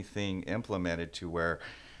really anything implemented to where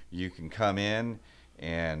you can come in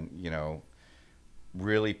and, you know,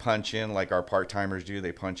 really punch in like our part-timers do.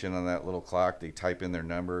 They punch in on that little clock. They type in their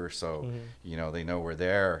number, so you know, they know we're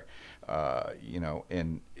there. You know,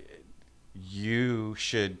 and you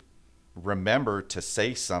should remember to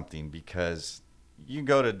say something, because you can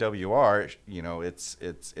go to WR, you know, it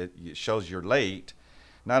shows you're late.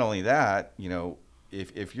 Not only that, you know,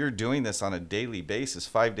 if you're doing this on a daily basis,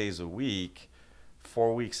 5 days a week,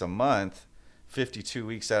 4 weeks a month, 52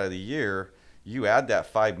 weeks out of the year, you add that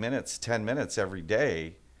 5 minutes, 10 minutes every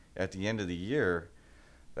day at the end of the year,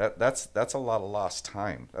 that's a lot of lost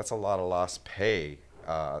time. That's a lot of lost pay.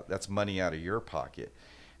 That's money out of your pocket.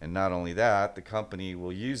 And not only that, the company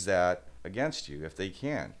will use that against you if they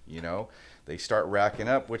can. You know, they start racking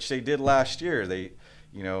up, which they did last year. They,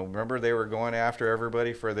 you know, remember they were going after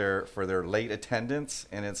everybody for their late attendance,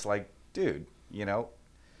 and it's like, dude, you know,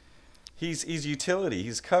 he's utility,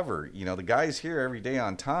 he's cover. You know, the guy's here every day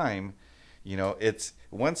on time. You know, it's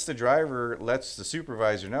once the driver lets the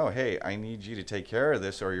supervisor know, hey, I need you to take care of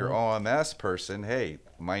this, or your OMS person, hey,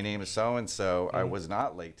 my name is so-and-so, I was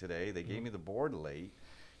not late today. They gave me the board late.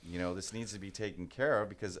 You know, this needs to be taken care of,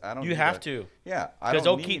 because I don't. You have to. Yeah, I don't.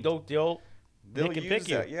 They'll use pick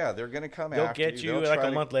you. that. Yeah, they're gonna come They'll after get you. you They'll like try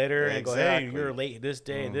a month later and go, hey, Exactly. you're late this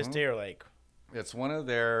day and this day, or like. It's one of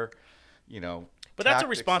their, you know. But that's a tactics and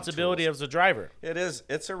responsibility tools. of the driver. It is.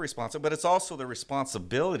 It's a responsibility, but it's also the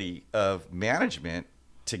responsibility of management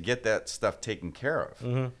to get that stuff taken care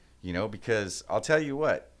of. You know, because I'll tell you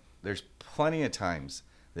what, there's plenty of times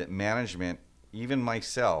that management, even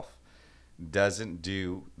myself, doesn't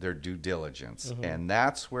do their due diligence, and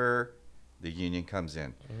that's where the union comes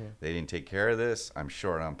in. They didn't take care of this. I'm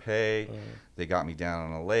short on pay. They got me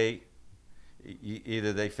down on a late.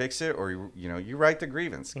 Either they fix it, or you know, you write the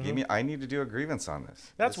grievance. Give me. I need to do a grievance on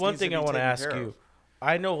this. That's one thing I want to ask you.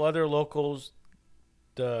 I know other locals,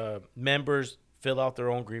 the members fill out their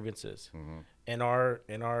own grievances. In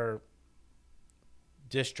our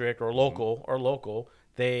district or local,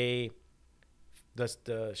 the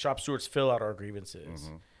shop stewards fill out our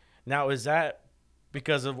grievances. Now, is that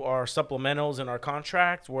because of our supplementals in our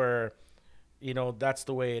contract where, that's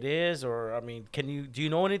the way it is? Or, I mean, do you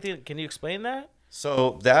know anything? Can you explain that?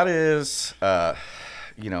 So that is,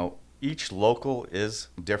 each local is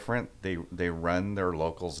different. They run their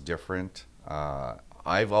locals different.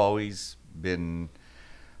 I've always been,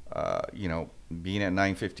 being at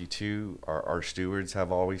 952, our stewards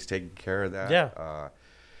have always taken care of that. Yeah.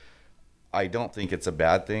 I don't think it's a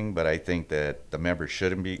bad thing, but I think that the members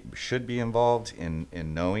should be involved in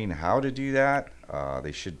knowing how to do that.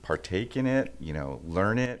 They should partake in it,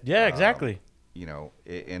 learn it. Yeah, exactly.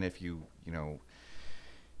 And if you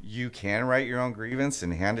can write your own grievance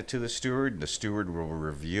and hand it to the steward. The steward will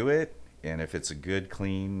review it, and if it's a good,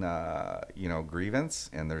 clean, grievance,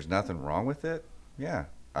 and there's nothing wrong with it, yeah,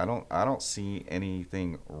 I don't see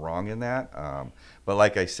anything wrong in that. But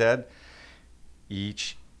like I said,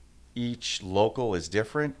 each local is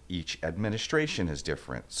different. Each administration is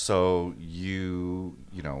different. So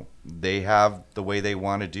they have the way they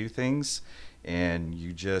want to do things, and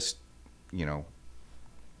you just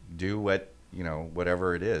do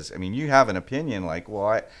whatever it is. I mean, you have an opinion like,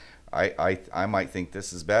 well, I might think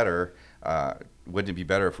this is better. Wouldn't it be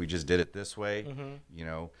better if we just did it this way?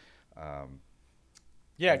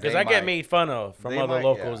 Yeah, because I get made fun of from other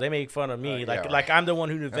locals. They make fun of me, like I'm the one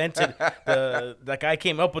who invented I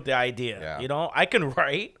came up with the idea. Yeah. I can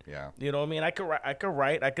write. Yeah. You know what I mean? I can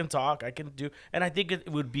write. I can talk. I can do, and I think it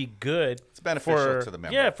would be good. It's beneficial to the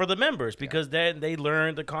members. Yeah, for the members because then they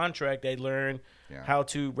learn the contract. They learn how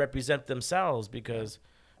to represent themselves because.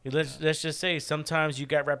 Let's just say sometimes you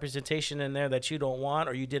got representation in there that you don't want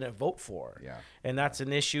or you didn't vote for. Yeah. And that's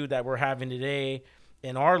an issue that we're having today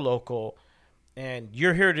in our local. And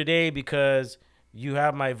you're here today because you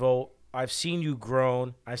have my vote. I've seen you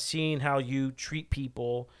grown. I've seen how you treat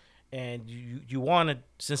people. And you want to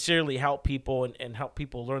sincerely help people and help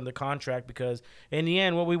people learn the contract because in the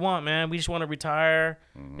end, what we want, man, we just want to retire.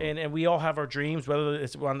 Mm-hmm. And we all have our dreams, whether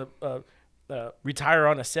it's on the retire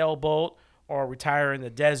on a sailboat or retire in the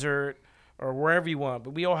desert or wherever you want.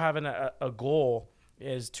 But we all have a goal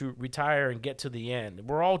is to retire and get to the end.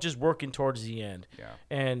 We're all just working towards the end. Yeah.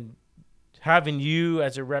 And having you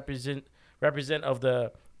as a represent of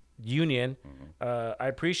the union, I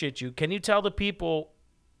appreciate you. Can you tell the people,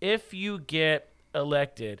 if you get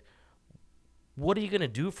elected, what are you going to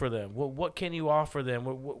do for them? What can you offer them?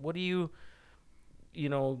 What are you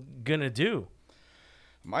going to do?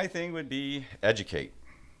 My thing would be educate.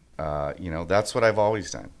 That's what I've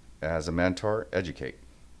always done. As a mentor, educate.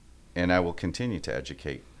 And I will continue to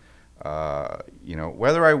educate.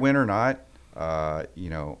 Whether I win or not,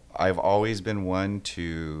 I've always been one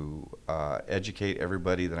to educate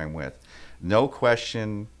everybody that I'm with. No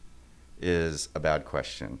question is a bad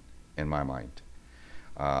question in my mind.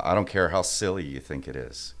 I don't care how silly you think it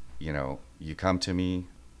is. You come to me,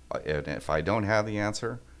 and if I don't have the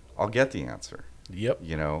answer, I'll get the answer. Yep.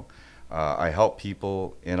 I help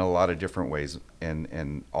people in a lot of different ways,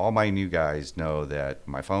 and all my new guys know that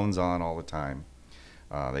my phone's on all the time.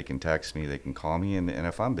 They can text me, they can call me, and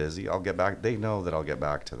if I'm busy, I'll get back. They know that I'll get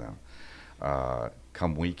back to them.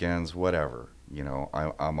 Come weekends, whatever.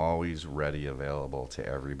 I'm always ready, available to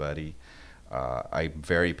everybody. I'm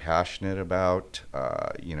very passionate about,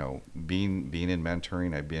 being in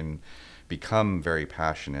mentoring. I've become very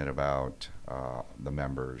passionate about the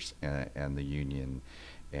members and the union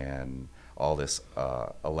and all this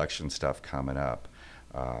election stuff coming up.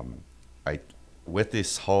 With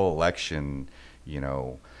this whole election, we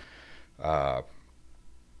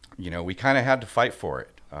kind of had to fight for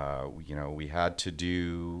it. We had to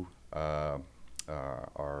do our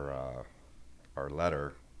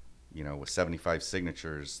letter, with 75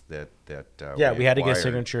 signatures that we had to get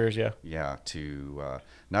signatures. Yeah, to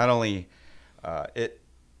not only it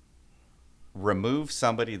remove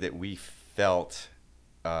somebody that we felt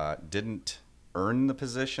didn't earn the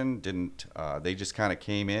position, they just kind of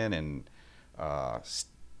came in and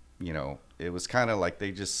it was kind of like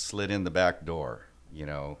they just slid in the back door,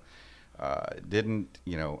 and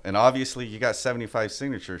obviously you got 75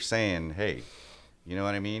 signatures saying, hey, you know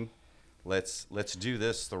what I mean? Let's do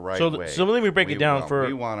this the right way. So let me break it down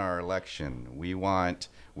we want our election. We want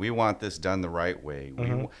this done the right way.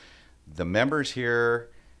 Mm-hmm. The members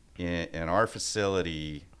here in our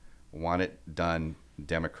facility want it done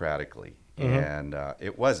democratically, and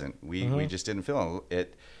it wasn't. We just didn't feel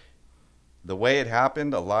it. The way it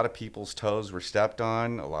happened, a lot of people's toes were stepped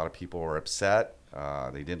on. A lot of people were upset.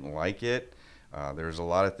 They didn't like it. There's a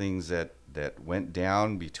lot of things that went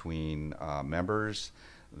down between members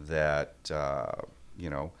that,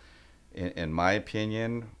 in my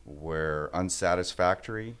opinion, were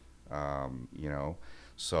unsatisfactory. You know,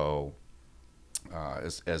 so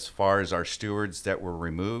as far as our stewards that were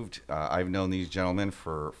removed, I've known these gentlemen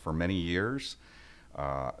for many years.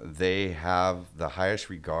 They have the highest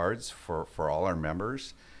regards for all our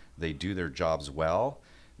members. They do their jobs well.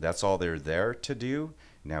 That's all they're there to do.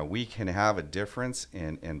 Now, we can have a difference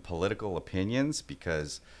in political opinions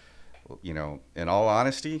because, you know, in all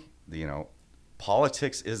honesty, you know,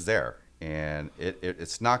 politics is there, and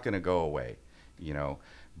it's not going to go away, you know.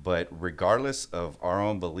 But regardless of our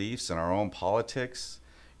own beliefs and our own politics,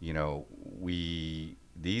 you know,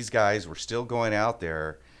 these guys were still going out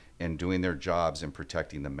there and doing their jobs and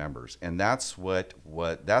protecting the members, and that's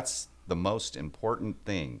that's the most important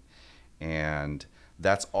thing, and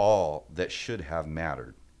that's all that should have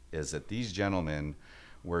mattered, is that these gentlemen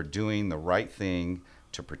were doing the right thing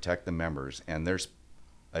to protect the members. And there's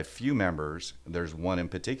a few members, there's one in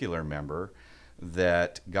particular member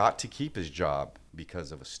that got to keep his job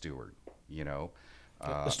because of a steward, you know.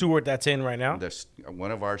 The steward that's in right now? One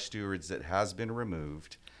of our stewards that has been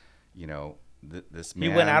removed, you know, this man.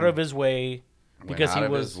 He went out of his way because he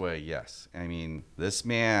was. His way, yes. I mean, this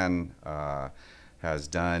man has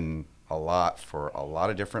done a lot for a lot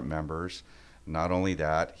of different members. Not only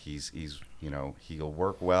that, he's you know, he'll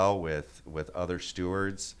work well with other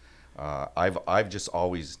stewards. I've just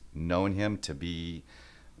always known him to be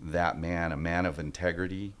that man, a man of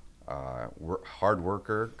integrity, hard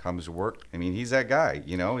worker, comes to work. I mean, he's that guy,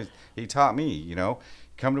 you know. He taught me, you know,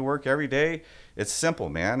 come to work every day. It's simple,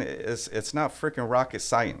 man. It's not freaking rocket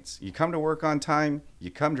science. You come to work on time,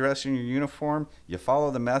 you come dressed in your uniform, you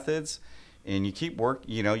follow the methods, and you keep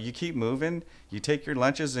you keep moving, you take your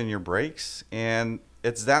lunches and your breaks, and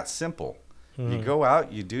it's that simple. You go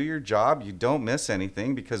out, you do your job, you don't miss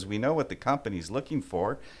anything, because we know what the company's looking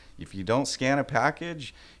for. If you don't scan a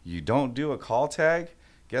package, you don't do a call tag,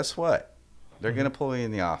 guess what? They're going to pull you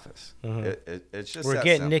in the office. It's just We're that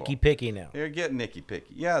getting simple. nicky picky now. They're getting nicky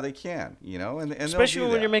picky. Yeah, they can, you know, and Especially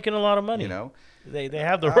when you're making a lot of money. you know. They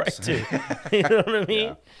have the right to. You know what I mean?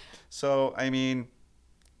 Yeah. So, I mean,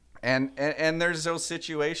 and there's those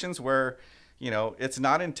situations where, you know, it's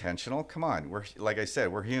not intentional. Come on. Like I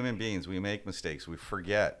said, we're human beings. We make mistakes. We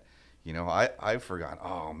forget. You know, I forgot.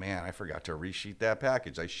 Oh, man, I forgot to resheet that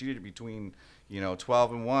package. I sheeted it between,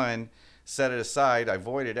 12 and 1, set it aside. I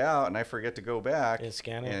void it out, and I forget to go back and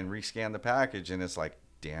scan it and rescan the package. And it's like,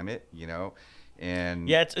 damn it, And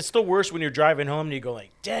yeah, it's the worst when you're driving home and you go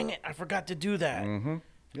like, dang it, I forgot to do that.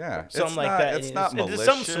 Yeah, Something like that. It's not malicious. It's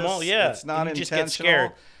something small, yeah. It's not You just intentional. get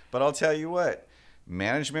scared. But I'll tell you what,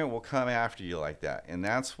 management will come after you like that, and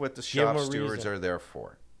that's what the Give 'em shop a stewards reason. are there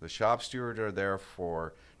for. The shop stewards are there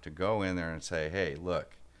for to go in there and say, hey,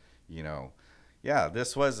 look, yeah,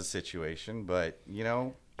 this was a situation, but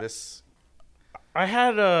this. I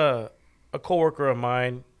had a coworker of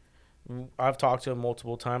mine. I've talked to him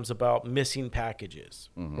multiple times about missing packages,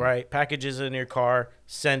 right? Packages in your car,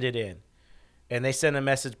 send it in. And they send a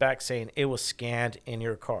message back saying it was scanned in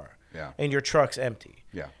your car. Yeah. And your truck's empty.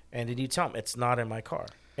 Yeah. And then you tell them it's not in my car.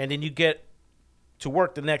 And then you get to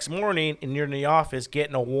work the next morning and you're in the office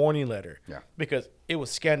getting a warning letter. Yeah. Because it was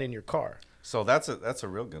scanned in your car. So that's a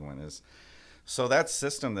real good one. So that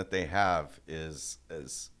system that they have is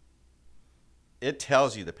it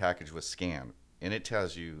tells you the package was scanned, and it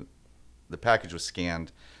tells you the package was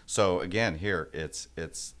scanned. So again, here it's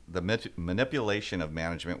the manipulation of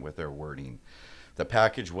management with their wording. The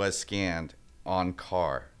package was scanned on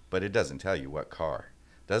car, but it doesn't tell you what car.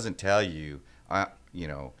 It doesn't tell you,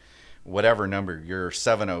 whatever number, you're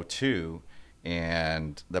 702,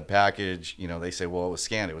 and the package, they say, well, it was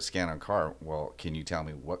scanned on car. Well, can you tell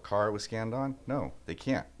me what car it was scanned on? No, they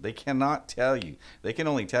can't. They cannot tell you. They can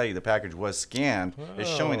only tell you the package was scanned. It's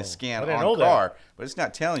showing a scan on car, but it's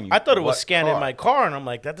not telling you. I thought it was scanned in my car, and I'm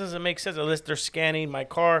like, that doesn't make sense unless they're scanning my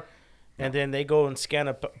car, and then they go and scan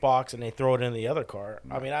a box and they throw it in the other car.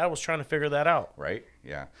 I mean, I was trying to figure that out. Right?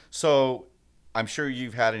 Yeah. So I'm sure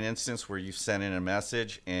you've had an instance where you've sent in a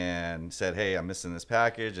message and said, hey, I'm missing this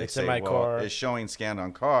package. They say, in my car. It's showing scanned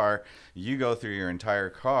on car. You go through your entire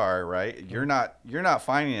car, right? You're not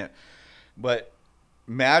finding it. But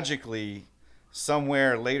magically,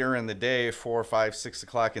 somewhere later in the day, 4, 5, 6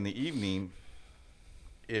 o'clock in the evening,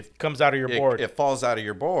 It comes out of your board. It falls out of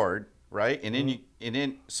your board, right? And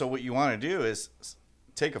then so what you want to do is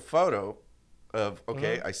take a photo of,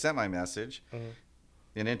 okay, I sent my message.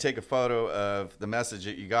 And then take a photo of the message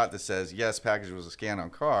that you got that says, yes, package was a scan on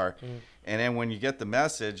car. And then when you get the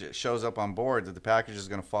message, it shows up on board that the package is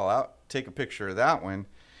going to fall out. Take a picture of that one.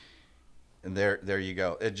 And there you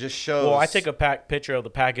go. It just shows. Well, I take a picture of the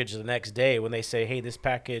package the next day when they say, hey, this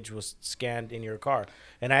package was scanned in your car.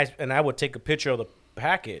 And I would take a picture of the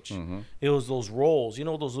package. It was those rolls,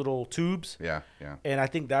 those little tubes. Yeah, yeah. And I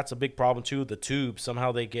think that's a big problem too. The tubes,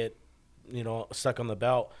 somehow they get, stuck on the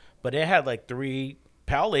belt. But it had like 3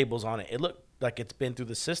 PAL labels on it. It looked like it's been through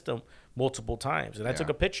the system multiple times. And I took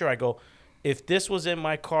a picture. I go, if this was in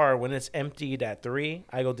my car when it's emptied at 3,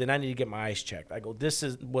 I go, then I need to get my ice checked. I go, this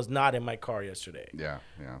was not in my car yesterday. Yeah.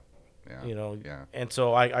 Yeah. And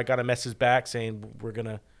so I got a message back saying we're going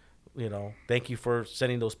to, thank you for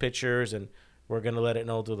sending those pictures, and we're going to let it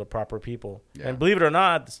know to the proper people. Yeah. And believe it or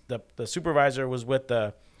not, the supervisor was with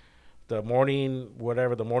the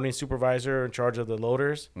morning supervisor in charge of the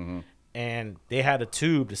loaders. And they had a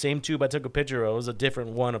tube, the same tube I took a picture of. It was a different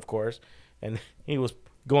one, of course. And he was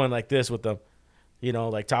going like this with them,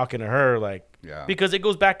 like talking to her, because it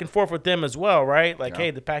goes back and forth with them as well, right? Like,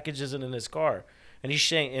 hey, the package isn't in his car. And he's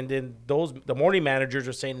saying, and then the morning managers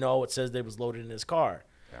are saying, no, it says it was loaded in his car.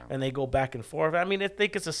 Yeah. And they go back and forth. I mean, I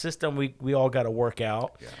think it's a system we all got to work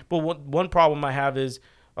out. Yeah. But one problem I have is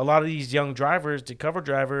a lot of these young drivers, the cover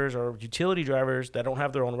drivers or utility drivers that don't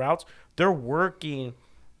have their own routes, they're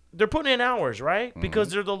putting in hours, right?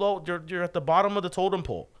 Because they're at the bottom of the totem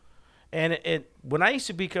pole. And when I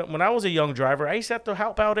was a young driver, I used to have to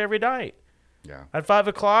help out every night. Yeah. At 5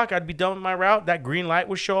 o'clock, I'd be done with my route. That green light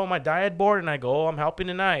would show on my diet board, and I go, I'm helping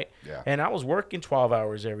tonight. Yeah. And I was working 12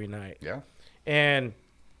 hours every night. Yeah. And,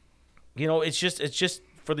 it's just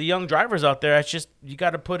for the young drivers out there, it's just you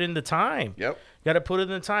got to put in the time. Yep. You got to put in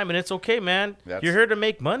the time, and it's okay, man. You're here to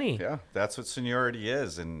make money. Yeah, that's what seniority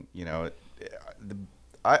is. And,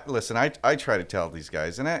 I try to tell these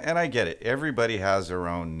guys, and I get it. Everybody has their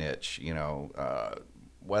own niche,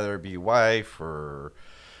 whether it be wife or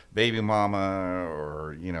baby mama,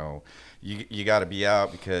 or you got to be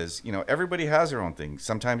out because everybody has their own thing.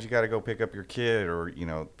 Sometimes you got to go pick up your kid,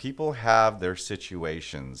 or people have their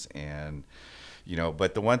situations, and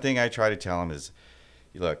But the one thing I try to tell them is,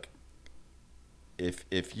 look,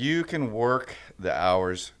 if you can work the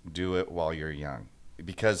hours, do it while you're young.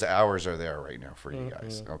 Because the hours are there right now for you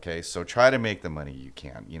guys. Okay, so try to make the money you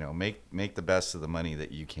can. Make the best of the money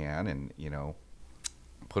that you can, and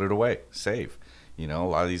put it away, save. A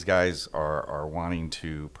lot of these guys are wanting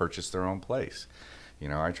to purchase their own place.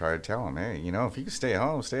 I try to tell them, hey, if you can stay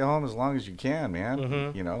home as long as you can,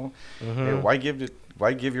 man. Hey, why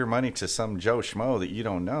give your money to some Joe Schmo that you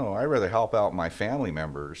don't know? I'd rather help out my family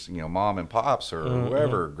members, mom and pops, or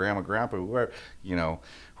whoever, grandma, grandpa, whoever,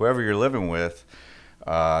 whoever you're living with.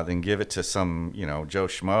 Then give it to some, Joe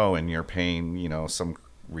Schmo, and you're paying, some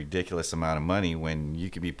ridiculous amount of money when you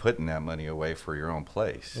could be putting that money away for your own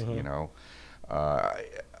place.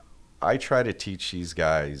 I try to teach these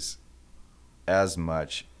guys as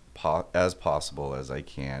much as possible as I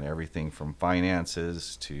can. Everything from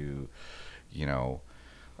finances to,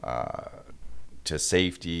 to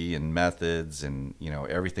safety and methods, and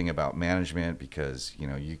everything about management, because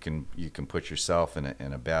you can put yourself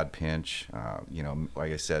in a bad pinch.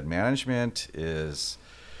 Like I said, management is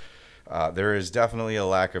there is definitely a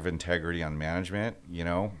lack of integrity on management.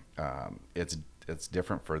 It's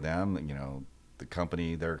different for them. The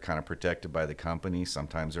company, they're kind of protected by the company.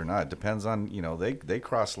 Sometimes they're not. It depends on they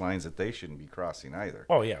cross lines that they shouldn't be crossing either.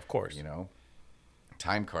 Oh yeah, of course.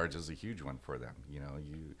 Time cards is a huge one for them.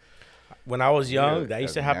 When I was young, that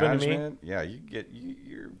used to happen to me. Yeah,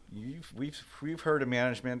 we've heard of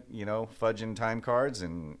management, fudging time cards,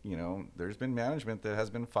 and there's been management that has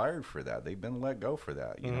been fired for that. They've been let go for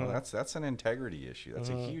that. That's an integrity issue. That's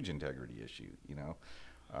a huge integrity issue.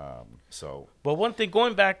 But one thing,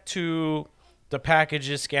 going back to the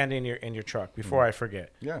packages scanned in your truck, before I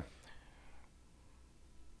forget. Yeah.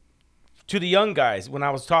 To the young guys, when I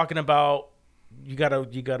was talking about you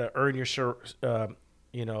gotta earn your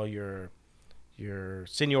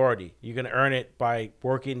seniority. You're gonna earn it by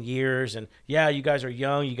working years, and you guys are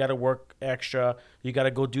young. You gotta work extra. You gotta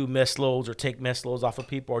go do misloads or take misloads off of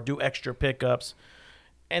people, or do extra pickups.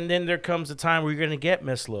 And then there comes a time where you're gonna get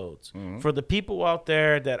misloads. For the people out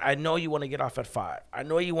there that I know you want to get off at 5, I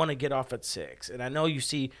know you want to get off at 6, and I know you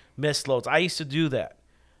see misloads. I used to do that.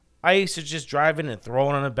 I used to just drive in and throw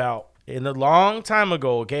it on a belt. In a long time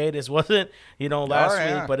ago, okay? This wasn't, last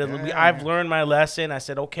week, but I've learned my lesson. I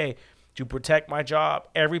said, okay, to protect my job,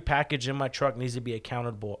 every package in my truck needs to be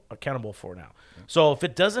accountable for now. So if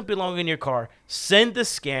it doesn't belong in your car, send the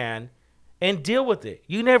scan and deal with it.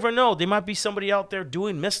 You never know. There might be somebody out there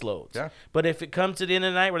doing misloads. Yeah. But if it comes to the end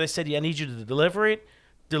of the night where they said, I need you to deliver it,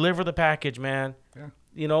 deliver the package, man.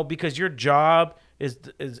 Yeah. Because your job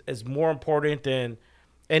is more important than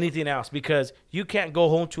anything else, because you can't go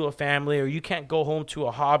home to a family, or you can't go home to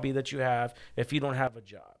a hobby that you have if you don't have a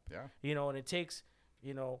job. Yeah. And it takes,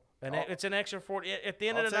 And it's an extra 40. At the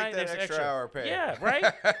end I'll of the take night, that there's extra hour pay. Yeah, right?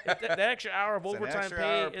 That extra hour of It's an overtime extra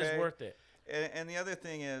pay hour is pay. worth it. And the other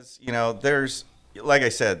thing is, there's, like I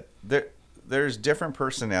said, there's different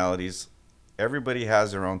personalities. Everybody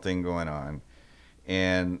has their own thing going on.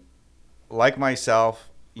 And like myself,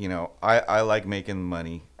 I like making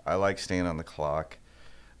money. I like staying on the clock.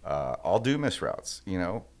 I'll do miss routes,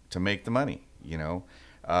 to make the money,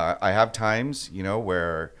 I have times,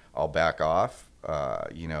 where I'll back off,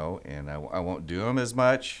 and I won't do them as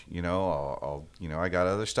much, I'll I got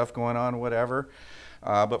other stuff going on, whatever.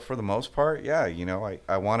 But for the most part, yeah,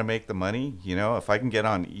 I want to make the money. If I can get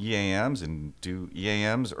on EAMs and do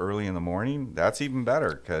EAMs early in the morning, that's even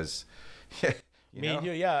better because,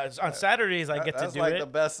 It's on Saturdays I get to that's do like it. the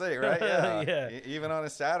best thing, right? Yeah. Yeah. Even on a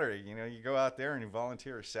Saturday, you go out there and you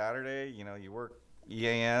volunteer a Saturday, you work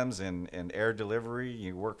EAMs and air delivery,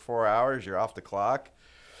 you work 4 hours, you're off the clock.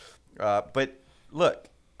 But look,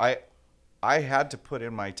 I had to put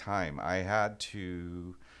in my time. I had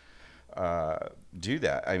to do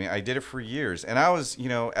that. I mean, I did it for years, and I was,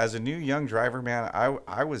 as a new young driver, man,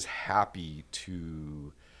 I was happy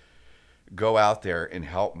to go out there and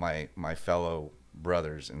help my fellow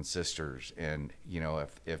brothers and sisters, and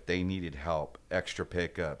if they needed help, extra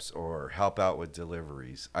pickups or help out with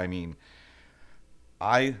deliveries. I mean,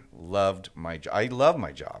 I loved my job. I love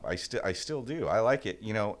my job. I still do. I like it.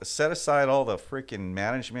 Set aside all the freaking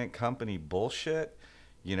management company bullshit.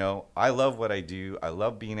 I love what I do. I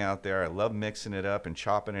love being out there. I love mixing it up and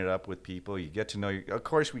chopping it up with people. You get to know. Of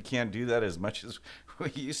course, we can't do that as much as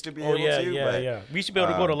we used to be able to. Yeah. We used to be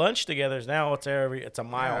able to go to lunch together. Now it's a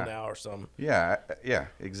mile now or something. Yeah,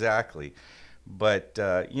 exactly. But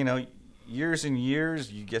years and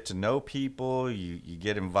years, you get to know people. You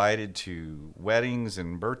get invited to weddings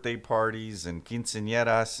and birthday parties and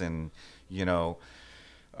quinceañeras and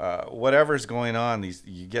whatever's going on,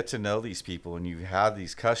 you get to know these people, and you have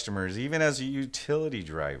these customers. Even as a utility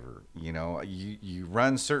driver, you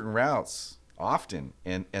run certain routes often,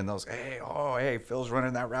 and those, hey, Phil's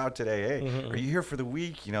running that route today. Hey, are you here for the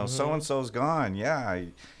week? So and so's gone. Yeah,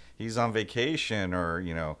 he's on vacation, or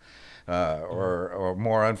or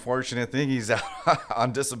more unfortunate thing, he's out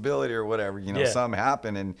on disability or whatever. Something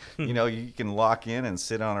happened, and you can lock in and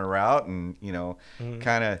sit on a route, and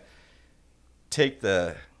kind of take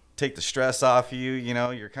the stress off you.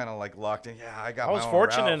 You're kind of like locked in. Yeah, I was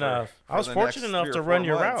fortunate enough to run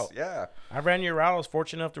your route. Yeah, I ran your route. I was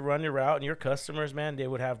fortunate enough to run your route, and your customers, man, they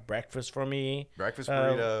would have breakfast for me. Breakfast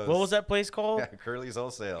burritos. What was that place called? Yeah, Curly's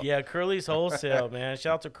Wholesale. Yeah, Curly's Wholesale, man.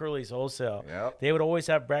 Shout out to Curly's Wholesale. Yep. They would always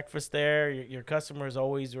have breakfast there. Your customers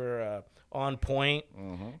always were on point,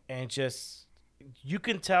 and just you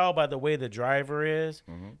can tell by the way the driver is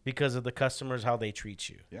because of the customers, how they treat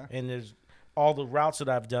you. Yeah. And there's all the routes that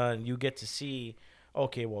I've done, you get to see,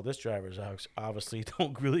 okay, well, this driver's obviously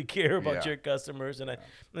don't really care about your customers. And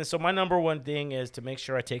so my number one thing is to make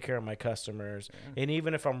sure I take care of my customers. Yeah. And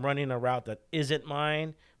even if I'm running a route that isn't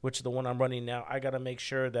mine, which is the one I'm running now, I got to make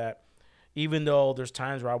sure that even though there's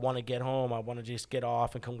times where I want to get home, I want to just get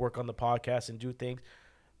off and come work on the podcast and do things.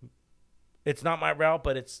 It's not my route,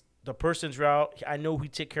 but it's the person's route. I know we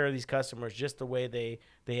take care of these customers just the way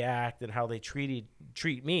they act and how they treat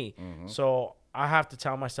me. So I have to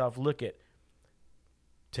tell myself,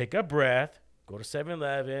 take a breath, go to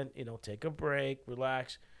 7-Eleven, take a break,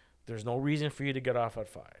 relax. There's no reason for you to get off at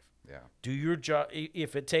 5. Yeah. Do your job.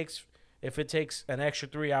 If it takes an extra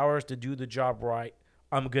 3 hours to do the job right,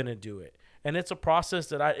 I'm gonna do it. And it's a process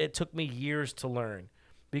that it took me years to learn,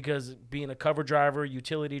 because being a cover driver,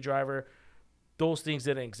 utility driver, those things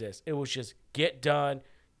didn't exist. It was just get done,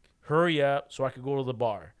 hurry up so I could go to the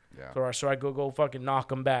bar. Yeah. So I go fucking knock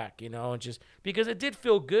them back, and just because it did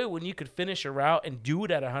feel good when you could finish a route and do it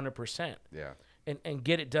at 100%. Yeah. And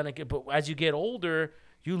get it done again. But as you get older,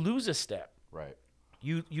 you lose a step. Right.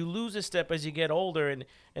 You lose a step as you get older,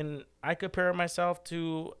 and I compare myself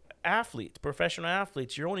to athletes, professional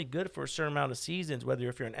athletes. You're only good for a certain amount of seasons, whether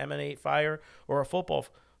if you're an M&A fire or a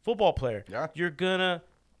football player. Yeah. You're gonna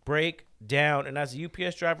break down. And as a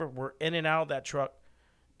UPS driver, we're in and out of that truck,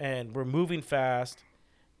 and we're moving fast,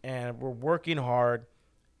 and we're working hard.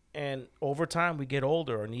 And over time, we get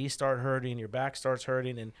older. Our knees start hurting, your back starts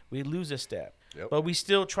hurting, and we lose a step. Yep. But we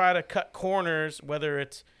still try to cut corners, whether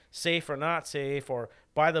it's safe or not safe, or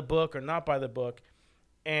by the book or not by the book.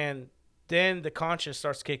 And then the conscience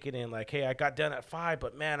starts kicking in, like, hey, I got done at 5,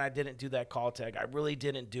 but man, I didn't do that call tag. I really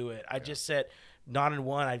didn't do it. I just set not in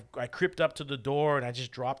one. I creeped up to the door and I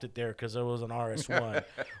just dropped it there because it was an RS1.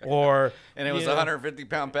 Or And it was a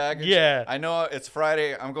 150-pound package. Yeah. I know it's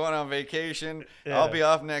Friday. I'm going on vacation. Yeah. I'll be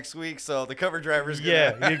off next week, so the cover driver's gonna.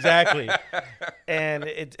 Yeah, exactly. And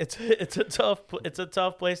it's a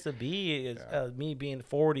tough place to be. Me being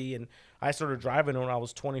 40, and I started driving when I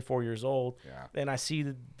was 24 years old. Yeah. And I see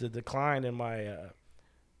the decline in my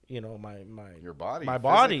Your body. my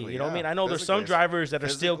body. physically, You know what I yeah. mean? I know there's some Physically, drivers that are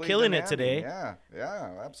still physically killing it demanding. today.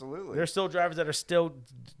 Yeah, absolutely. There's still drivers that are still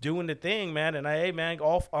doing the thing, man. And I'm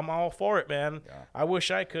all for it, man. Yeah. I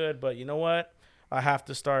wish I could, but you know what? I have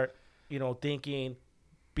to start, thinking,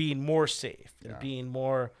 being more safe and being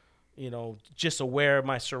more, just aware of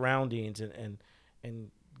my surroundings and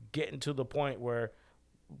getting to the point where,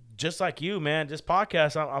 just like you, man, this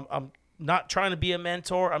podcast, I'm not trying to be a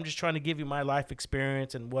mentor. I'm just trying to give you my life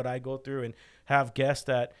experience and what I go through, and have guests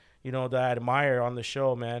that that I admire on the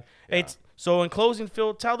show, man. Yeah. So in closing,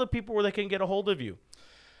 Phil, tell the people where they can get a hold of you.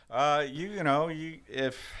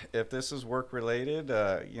 If this is work related,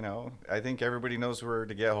 I think everybody knows where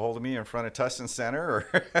to get a hold of me in front of Tustin Center.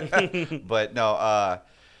 But no,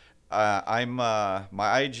 I'm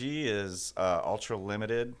my IG is ultra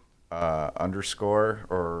limited underscore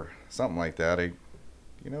or something like that.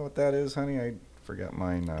 You know what that is, honey? I forgot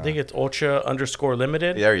mine. I think it's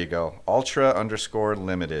ultra_limited. There you go.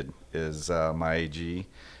 Ultra_limited is my IG. You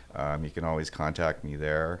can always contact me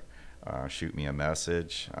there. Shoot me a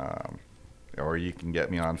message. Or you can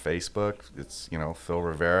get me on Facebook. It's, Phil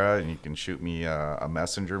Rivera, and you can shoot me a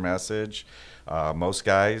messenger message. Most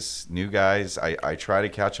guys, new guys, I try to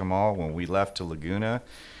catch them all. When we left to Laguna,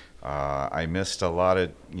 I missed out on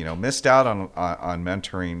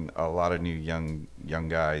mentoring a lot of new young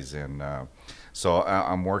guys, and so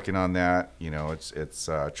I'm working on that. It's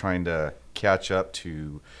trying to catch up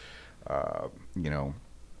to,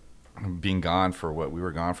 being gone for what we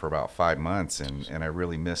were gone for about 5 months, and I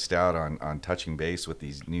really missed out on touching base with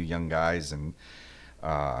these new young guys and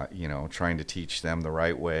trying to teach them the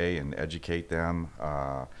right way and educate them.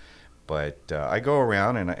 But I go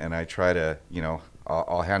around and I try to,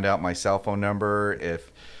 I'll hand out my cell phone number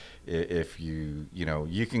if you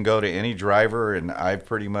can go to any driver, and I've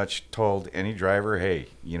pretty much told any driver, hey,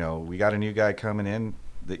 we got a new guy coming in,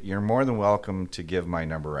 that you're more than welcome to give my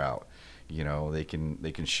number out. They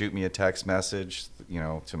can shoot me a text message,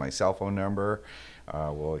 to my cell phone number.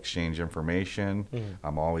 We'll exchange information. Mm-hmm.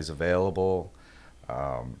 I'm always available,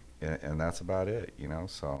 and that's about it.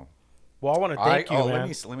 So. Well, I want to thank you, man. Let me.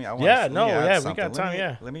 We something. got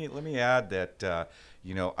time. Let me add that.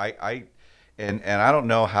 I I don't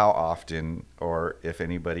know how often or if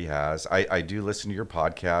anybody has. I do listen to your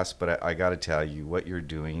podcast, but I got to tell you what you're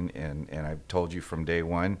doing, and I've told you from day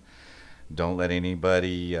one. Don't let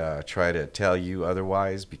anybody try to tell you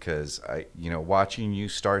otherwise, because watching you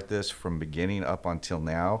start this from beginning up until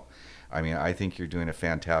now, I think you're doing a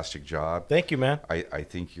fantastic job. Thank you, man. I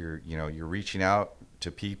think you're reaching out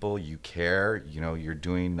to people. You care. You're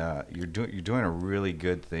doing a really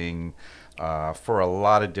good thing for a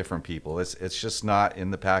lot of different people. It's just not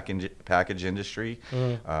in the package industry.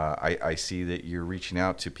 Mm-hmm. I see that you're reaching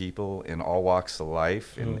out to people in all walks of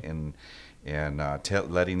life, mm-hmm.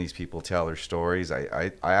 and letting these people tell their stories.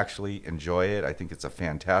 I actually enjoy it. I think it's a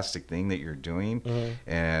fantastic thing that you're doing. Mm-hmm.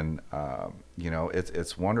 And,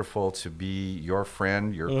 it's wonderful to be your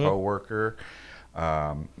friend, your mm-hmm. coworker,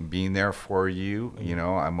 being there for you. Mm-hmm.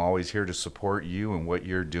 I'm always here to support you and what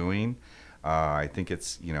you're doing. I think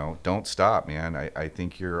it's, don't stop, man. I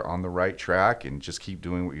think you're on the right track, and just keep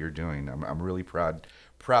doing what you're doing. I'm really proud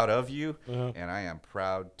of you, uh-huh. and I am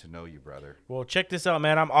proud to know you, brother. Well, check this out,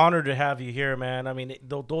 man. I'm honored to have you here, man.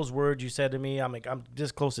 Those words you said to me, I'm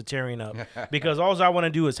this close to tearing up because all I want to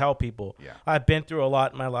do is help people. Yeah. I've been through a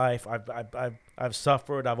lot in my life. I've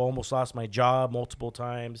suffered. I've almost lost my job multiple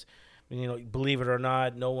times. Believe it or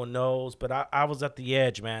not, no one knows, but I was at the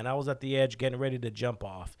edge, man. I was at the edge getting ready to jump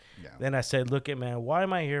off. Yeah. Then I said, look, man, what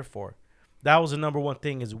am I here for? That was the number one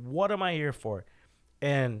thing, is what am I here for?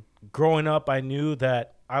 And growing up, I knew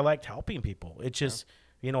that I liked helping people. It's just,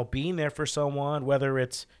 being there for someone, whether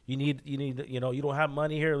it's you need, you don't have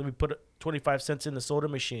money here, let me put 25 cents in the soda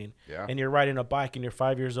machine. Yeah. And you're riding a bike and you're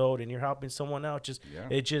 5 years old and you're helping someone out.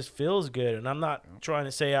 It just feels good. And I'm not trying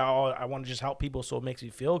to say, I want to just help people so it makes me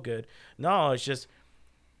feel good. No, it's just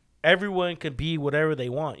everyone can be whatever they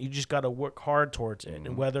want. You just got to work hard towards it.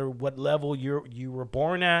 Mm-hmm. And what level you were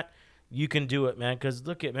born at, you can do it, man. Because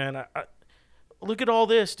look at, man, look at all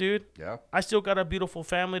this, dude. Yeah. I still got a beautiful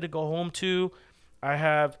family to go home to. I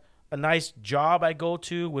have a nice job I go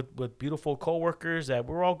to with beautiful coworkers that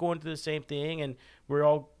we're all going through the same thing, and we're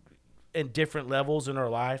all in different levels in our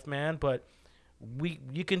life, man. But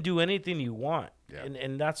you can do anything you want. Yeah.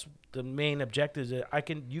 And that's the main objective, is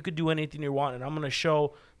that you could do anything you want, and I'm going to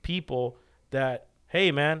show people that,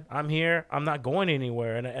 hey man, I'm here, I'm not going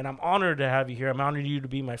anywhere, and I'm honored to have you here. I'm honored you to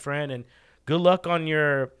be my friend, and good luck on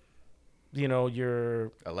your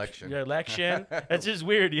election. That's just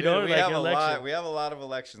weird, Dude, know, we like have election. We have a lot of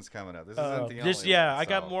elections coming up. This isn't the only one, I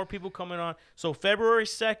got more people coming on. So February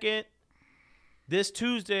 2nd, this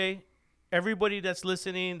Tuesday, everybody that's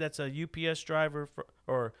listening, that's a UPS driver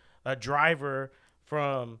or a driver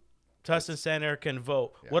from Tustin Center can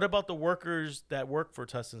vote. Yeah. What about the workers that work for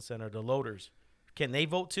Tustin Center, the loaders? Can they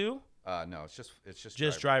vote too? No, it's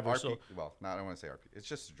just drivers. RP, well, not I don't want to say RP. It's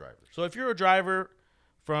just drivers. So if you're a driver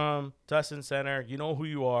from Tustin Center, you know who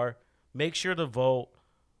you are. Make sure to vote,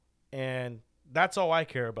 and that's all I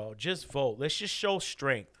care about. Just vote. Let's just show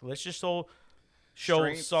strength. Let's just show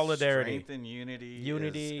solidarity. Strength and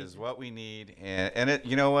unity is what we need. And it,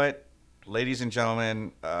 you know what, ladies and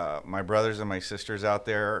gentlemen, my brothers and my sisters out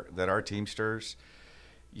there that are Teamsters,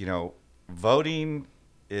 voting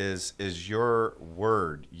is your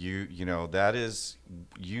word. You know that is,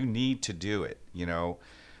 you need to do it.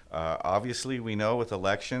 Obviously we know with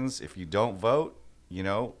elections, if you don't vote,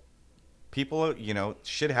 people,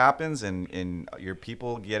 shit happens, and your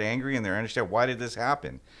people get angry and they understand, why did this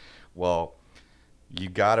happen? Well, you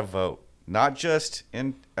got to vote, not just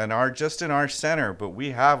in our center, but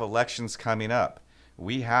we have elections coming up.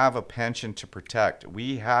 We have a pension to protect.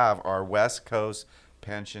 We have our West Coast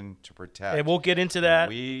pension to protect. And we'll get into that.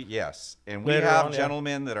 We have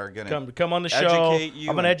gentlemen that are going to come on the show. Educate you.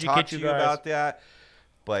 I'm going to educate talk to you you guys about that.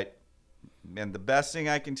 But the best thing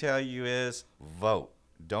I can tell you is vote.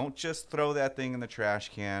 Don't just throw that thing in the trash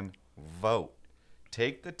can. Vote.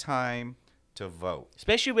 Take the time to vote.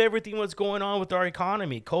 Especially with everything that's going on with our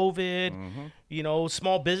economy. COVID,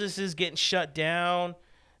 small businesses getting shut down,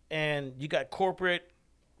 and you got corporate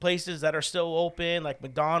places that are still open, like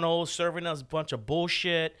McDonald's serving us a bunch of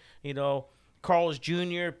bullshit, Carl's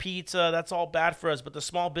Jr., pizza, that's all bad for us. But the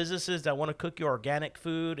small businesses that want to cook your organic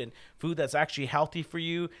food and food that's actually healthy for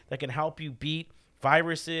you, that can help you beat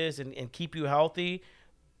viruses and keep you healthy,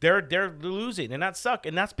 they're losing, and that sucks.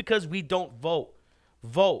 And that's because we don't vote.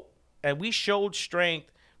 Vote. And we showed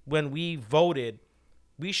strength when we voted.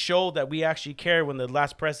 We showed that we actually cared when the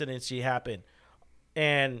last presidency happened.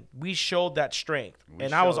 And we showed that strength.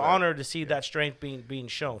 And I was honored to see that strength being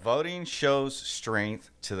shown. Voting shows strength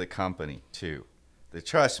to the company, too.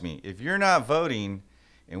 Trust me, if you're not voting,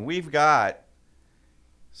 and we've got,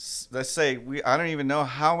 let's say, I don't even know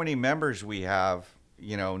how many members we have,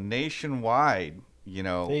 nationwide, I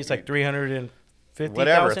think it's like 350,000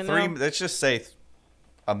 whatever, now? Let's just say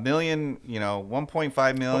a million,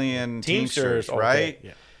 1.5 million Teamsters, right?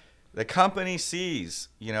 Yeah. The company sees,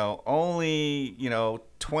 only,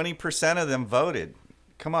 20% of them voted.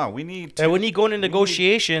 Come on, we need to. And when you go into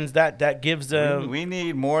negotiations, that gives them. We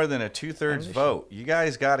need more than a 2/3 vote. You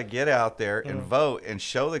guys got to get out there and vote and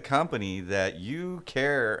show the company that you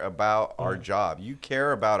care about our job. You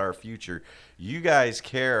care about our future. You guys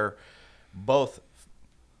care, both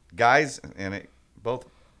guys and both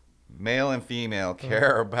male and female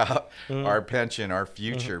care about our pension, our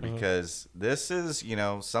future, because this is,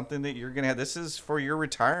 something that you're going to have. This is for your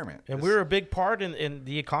retirement. And we're a big part in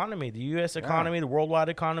the economy, the U.S. economy, the worldwide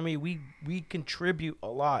economy. We contribute a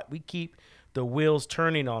lot. We keep the wheels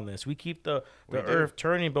turning on this. We keep the earth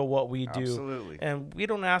turning by what we do. Absolutely. And we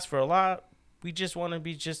don't ask for a lot. We just want to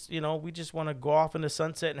we just want to go off in the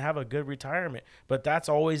sunset and have a good retirement. But that's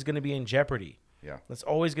always going to be in jeopardy. Yeah. That's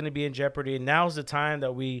always going to be in jeopardy. And now's the time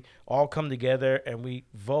that we all come together and we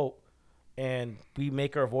vote and we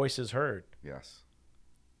make our voices heard. Yes.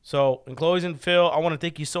 So in closing, Phil, I want to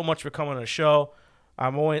thank you so much for coming on the show.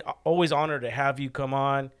 I'm always honored to have you come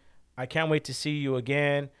on. I can't wait to see you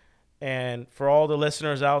again. And for all the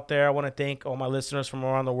listeners out there, I want to thank all my listeners from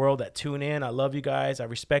around the world that tune in. I love you guys. I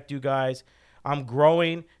respect you guys. I'm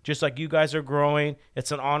growing just like you guys are growing.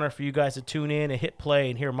 It's an honor for you guys to tune in and hit play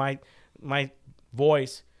and hear my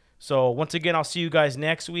voice. So once again, I'll see you guys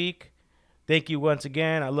next week. Thank you once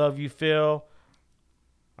again. I love you, Phil.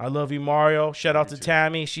 I love you, Mario. Shout out to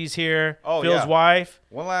Tammy. She's here. Oh, Phil's wife.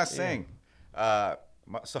 One last thing.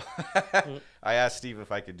 So I asked Steve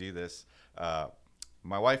if I could do this.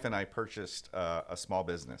 My wife and I purchased a small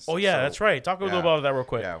business. Oh yeah, that's right. Talk a little about that real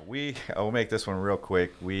quick. Yeah, I'll make this one real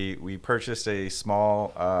quick. We purchased a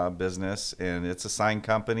small business, and it's a sign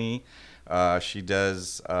company. She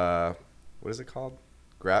does what is it called?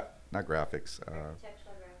 Not graphics.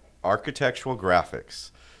 Architectural graphics.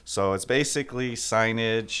 So it's basically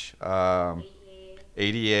signage,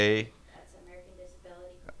 ADA. That's American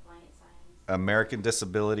Disability Compliant Signs. American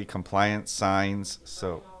Disability Compliance signs.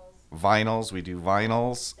 So vinyls, we do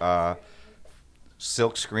vinyls,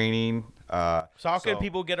 silk screening. So how can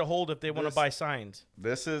people get a hold if they want to buy signs?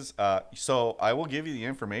 This is so I will give you the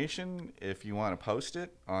information if you want to post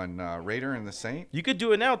it on Raider and the Saint. You could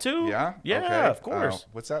do it now too. Yeah. Yeah, okay. of course.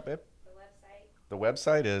 What's that, babe? The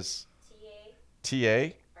website. The website is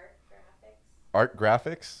TA Art Graphics. Art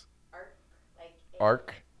Graphics. Arc.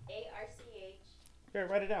 ARCH. Here,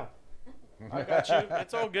 write it down. I got you.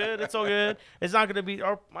 It's all good. It's all good. It's not gonna be.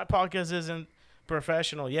 My podcast isn't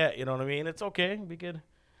professional yet. You know what I mean? It's okay. Be good.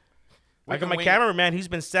 I got my cameraman. He's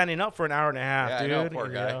been standing up for an hour and a half, Yeah, dude. I know, poor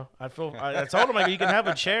You guy. know, I told him you can have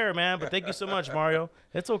a chair, man. But thank you so much, Mario.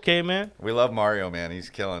 It's okay, man. We love Mario, man. He's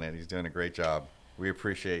killing it. He's doing a great job. We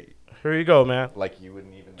appreciate. Here you go, man. Like you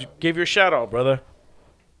wouldn't even know. Give your shout out, brother.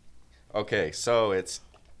 Okay, so it's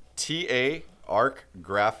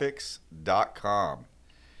taarcgraphics.com.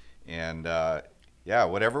 And yeah,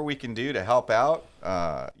 whatever we can do to help out,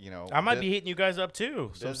 you know. I might be hitting you guys up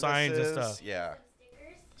too. Some signs and stuff. Yeah.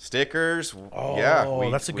 Stickers. Oh, yeah,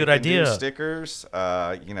 that's a good can do idea. stickers.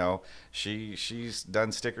 You know, she's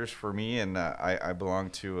done stickers for me, and I belong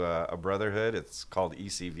to a brotherhood. It's called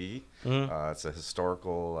ECV. It's a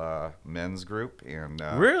historical men's group, and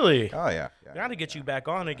Really? oh yeah. Got to get you back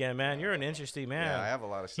on again, man. You're an interesting man. Yeah, I have a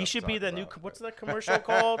lot of stuff. He should to be talk the new. about, What's but- that commercial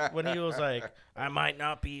called? When he was like, "I might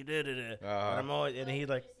not be," but I'm always, and he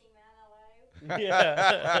like,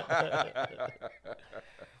 yeah.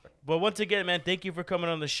 But once again, man, thank you for coming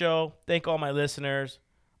on the show. Thank all my listeners.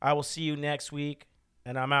 I will see you next week,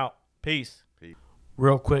 and I'm out. Peace.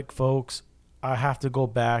 Real quick, folks, I have to go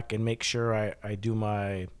back and make sure I do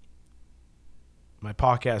my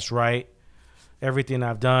podcast right. Everything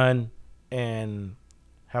I've done and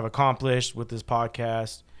have accomplished with this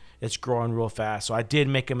podcast, it's growing real fast. So I did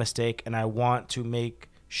make a mistake, and I want to make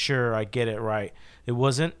sure I get it right. It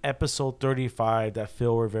wasn't episode 35 that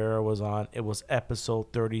Phil Rivera was on. It was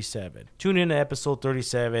episode 37. Tune in to episode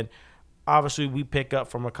 37. Obviously, we pick up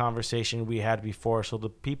from a conversation we had before. So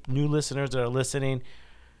the new listeners that are listening,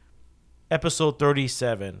 episode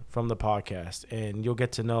 37 from the podcast, and you'll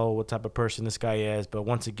get to know what type of person this guy is. But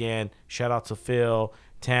once again, shout out to Phil,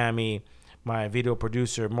 Tammy, my video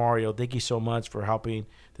producer, Mario. Thank you so much for helping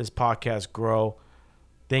this podcast grow.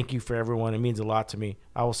 Thank you for everyone. It means a lot to me.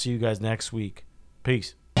 I will see you guys next week.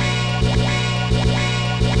 Peace.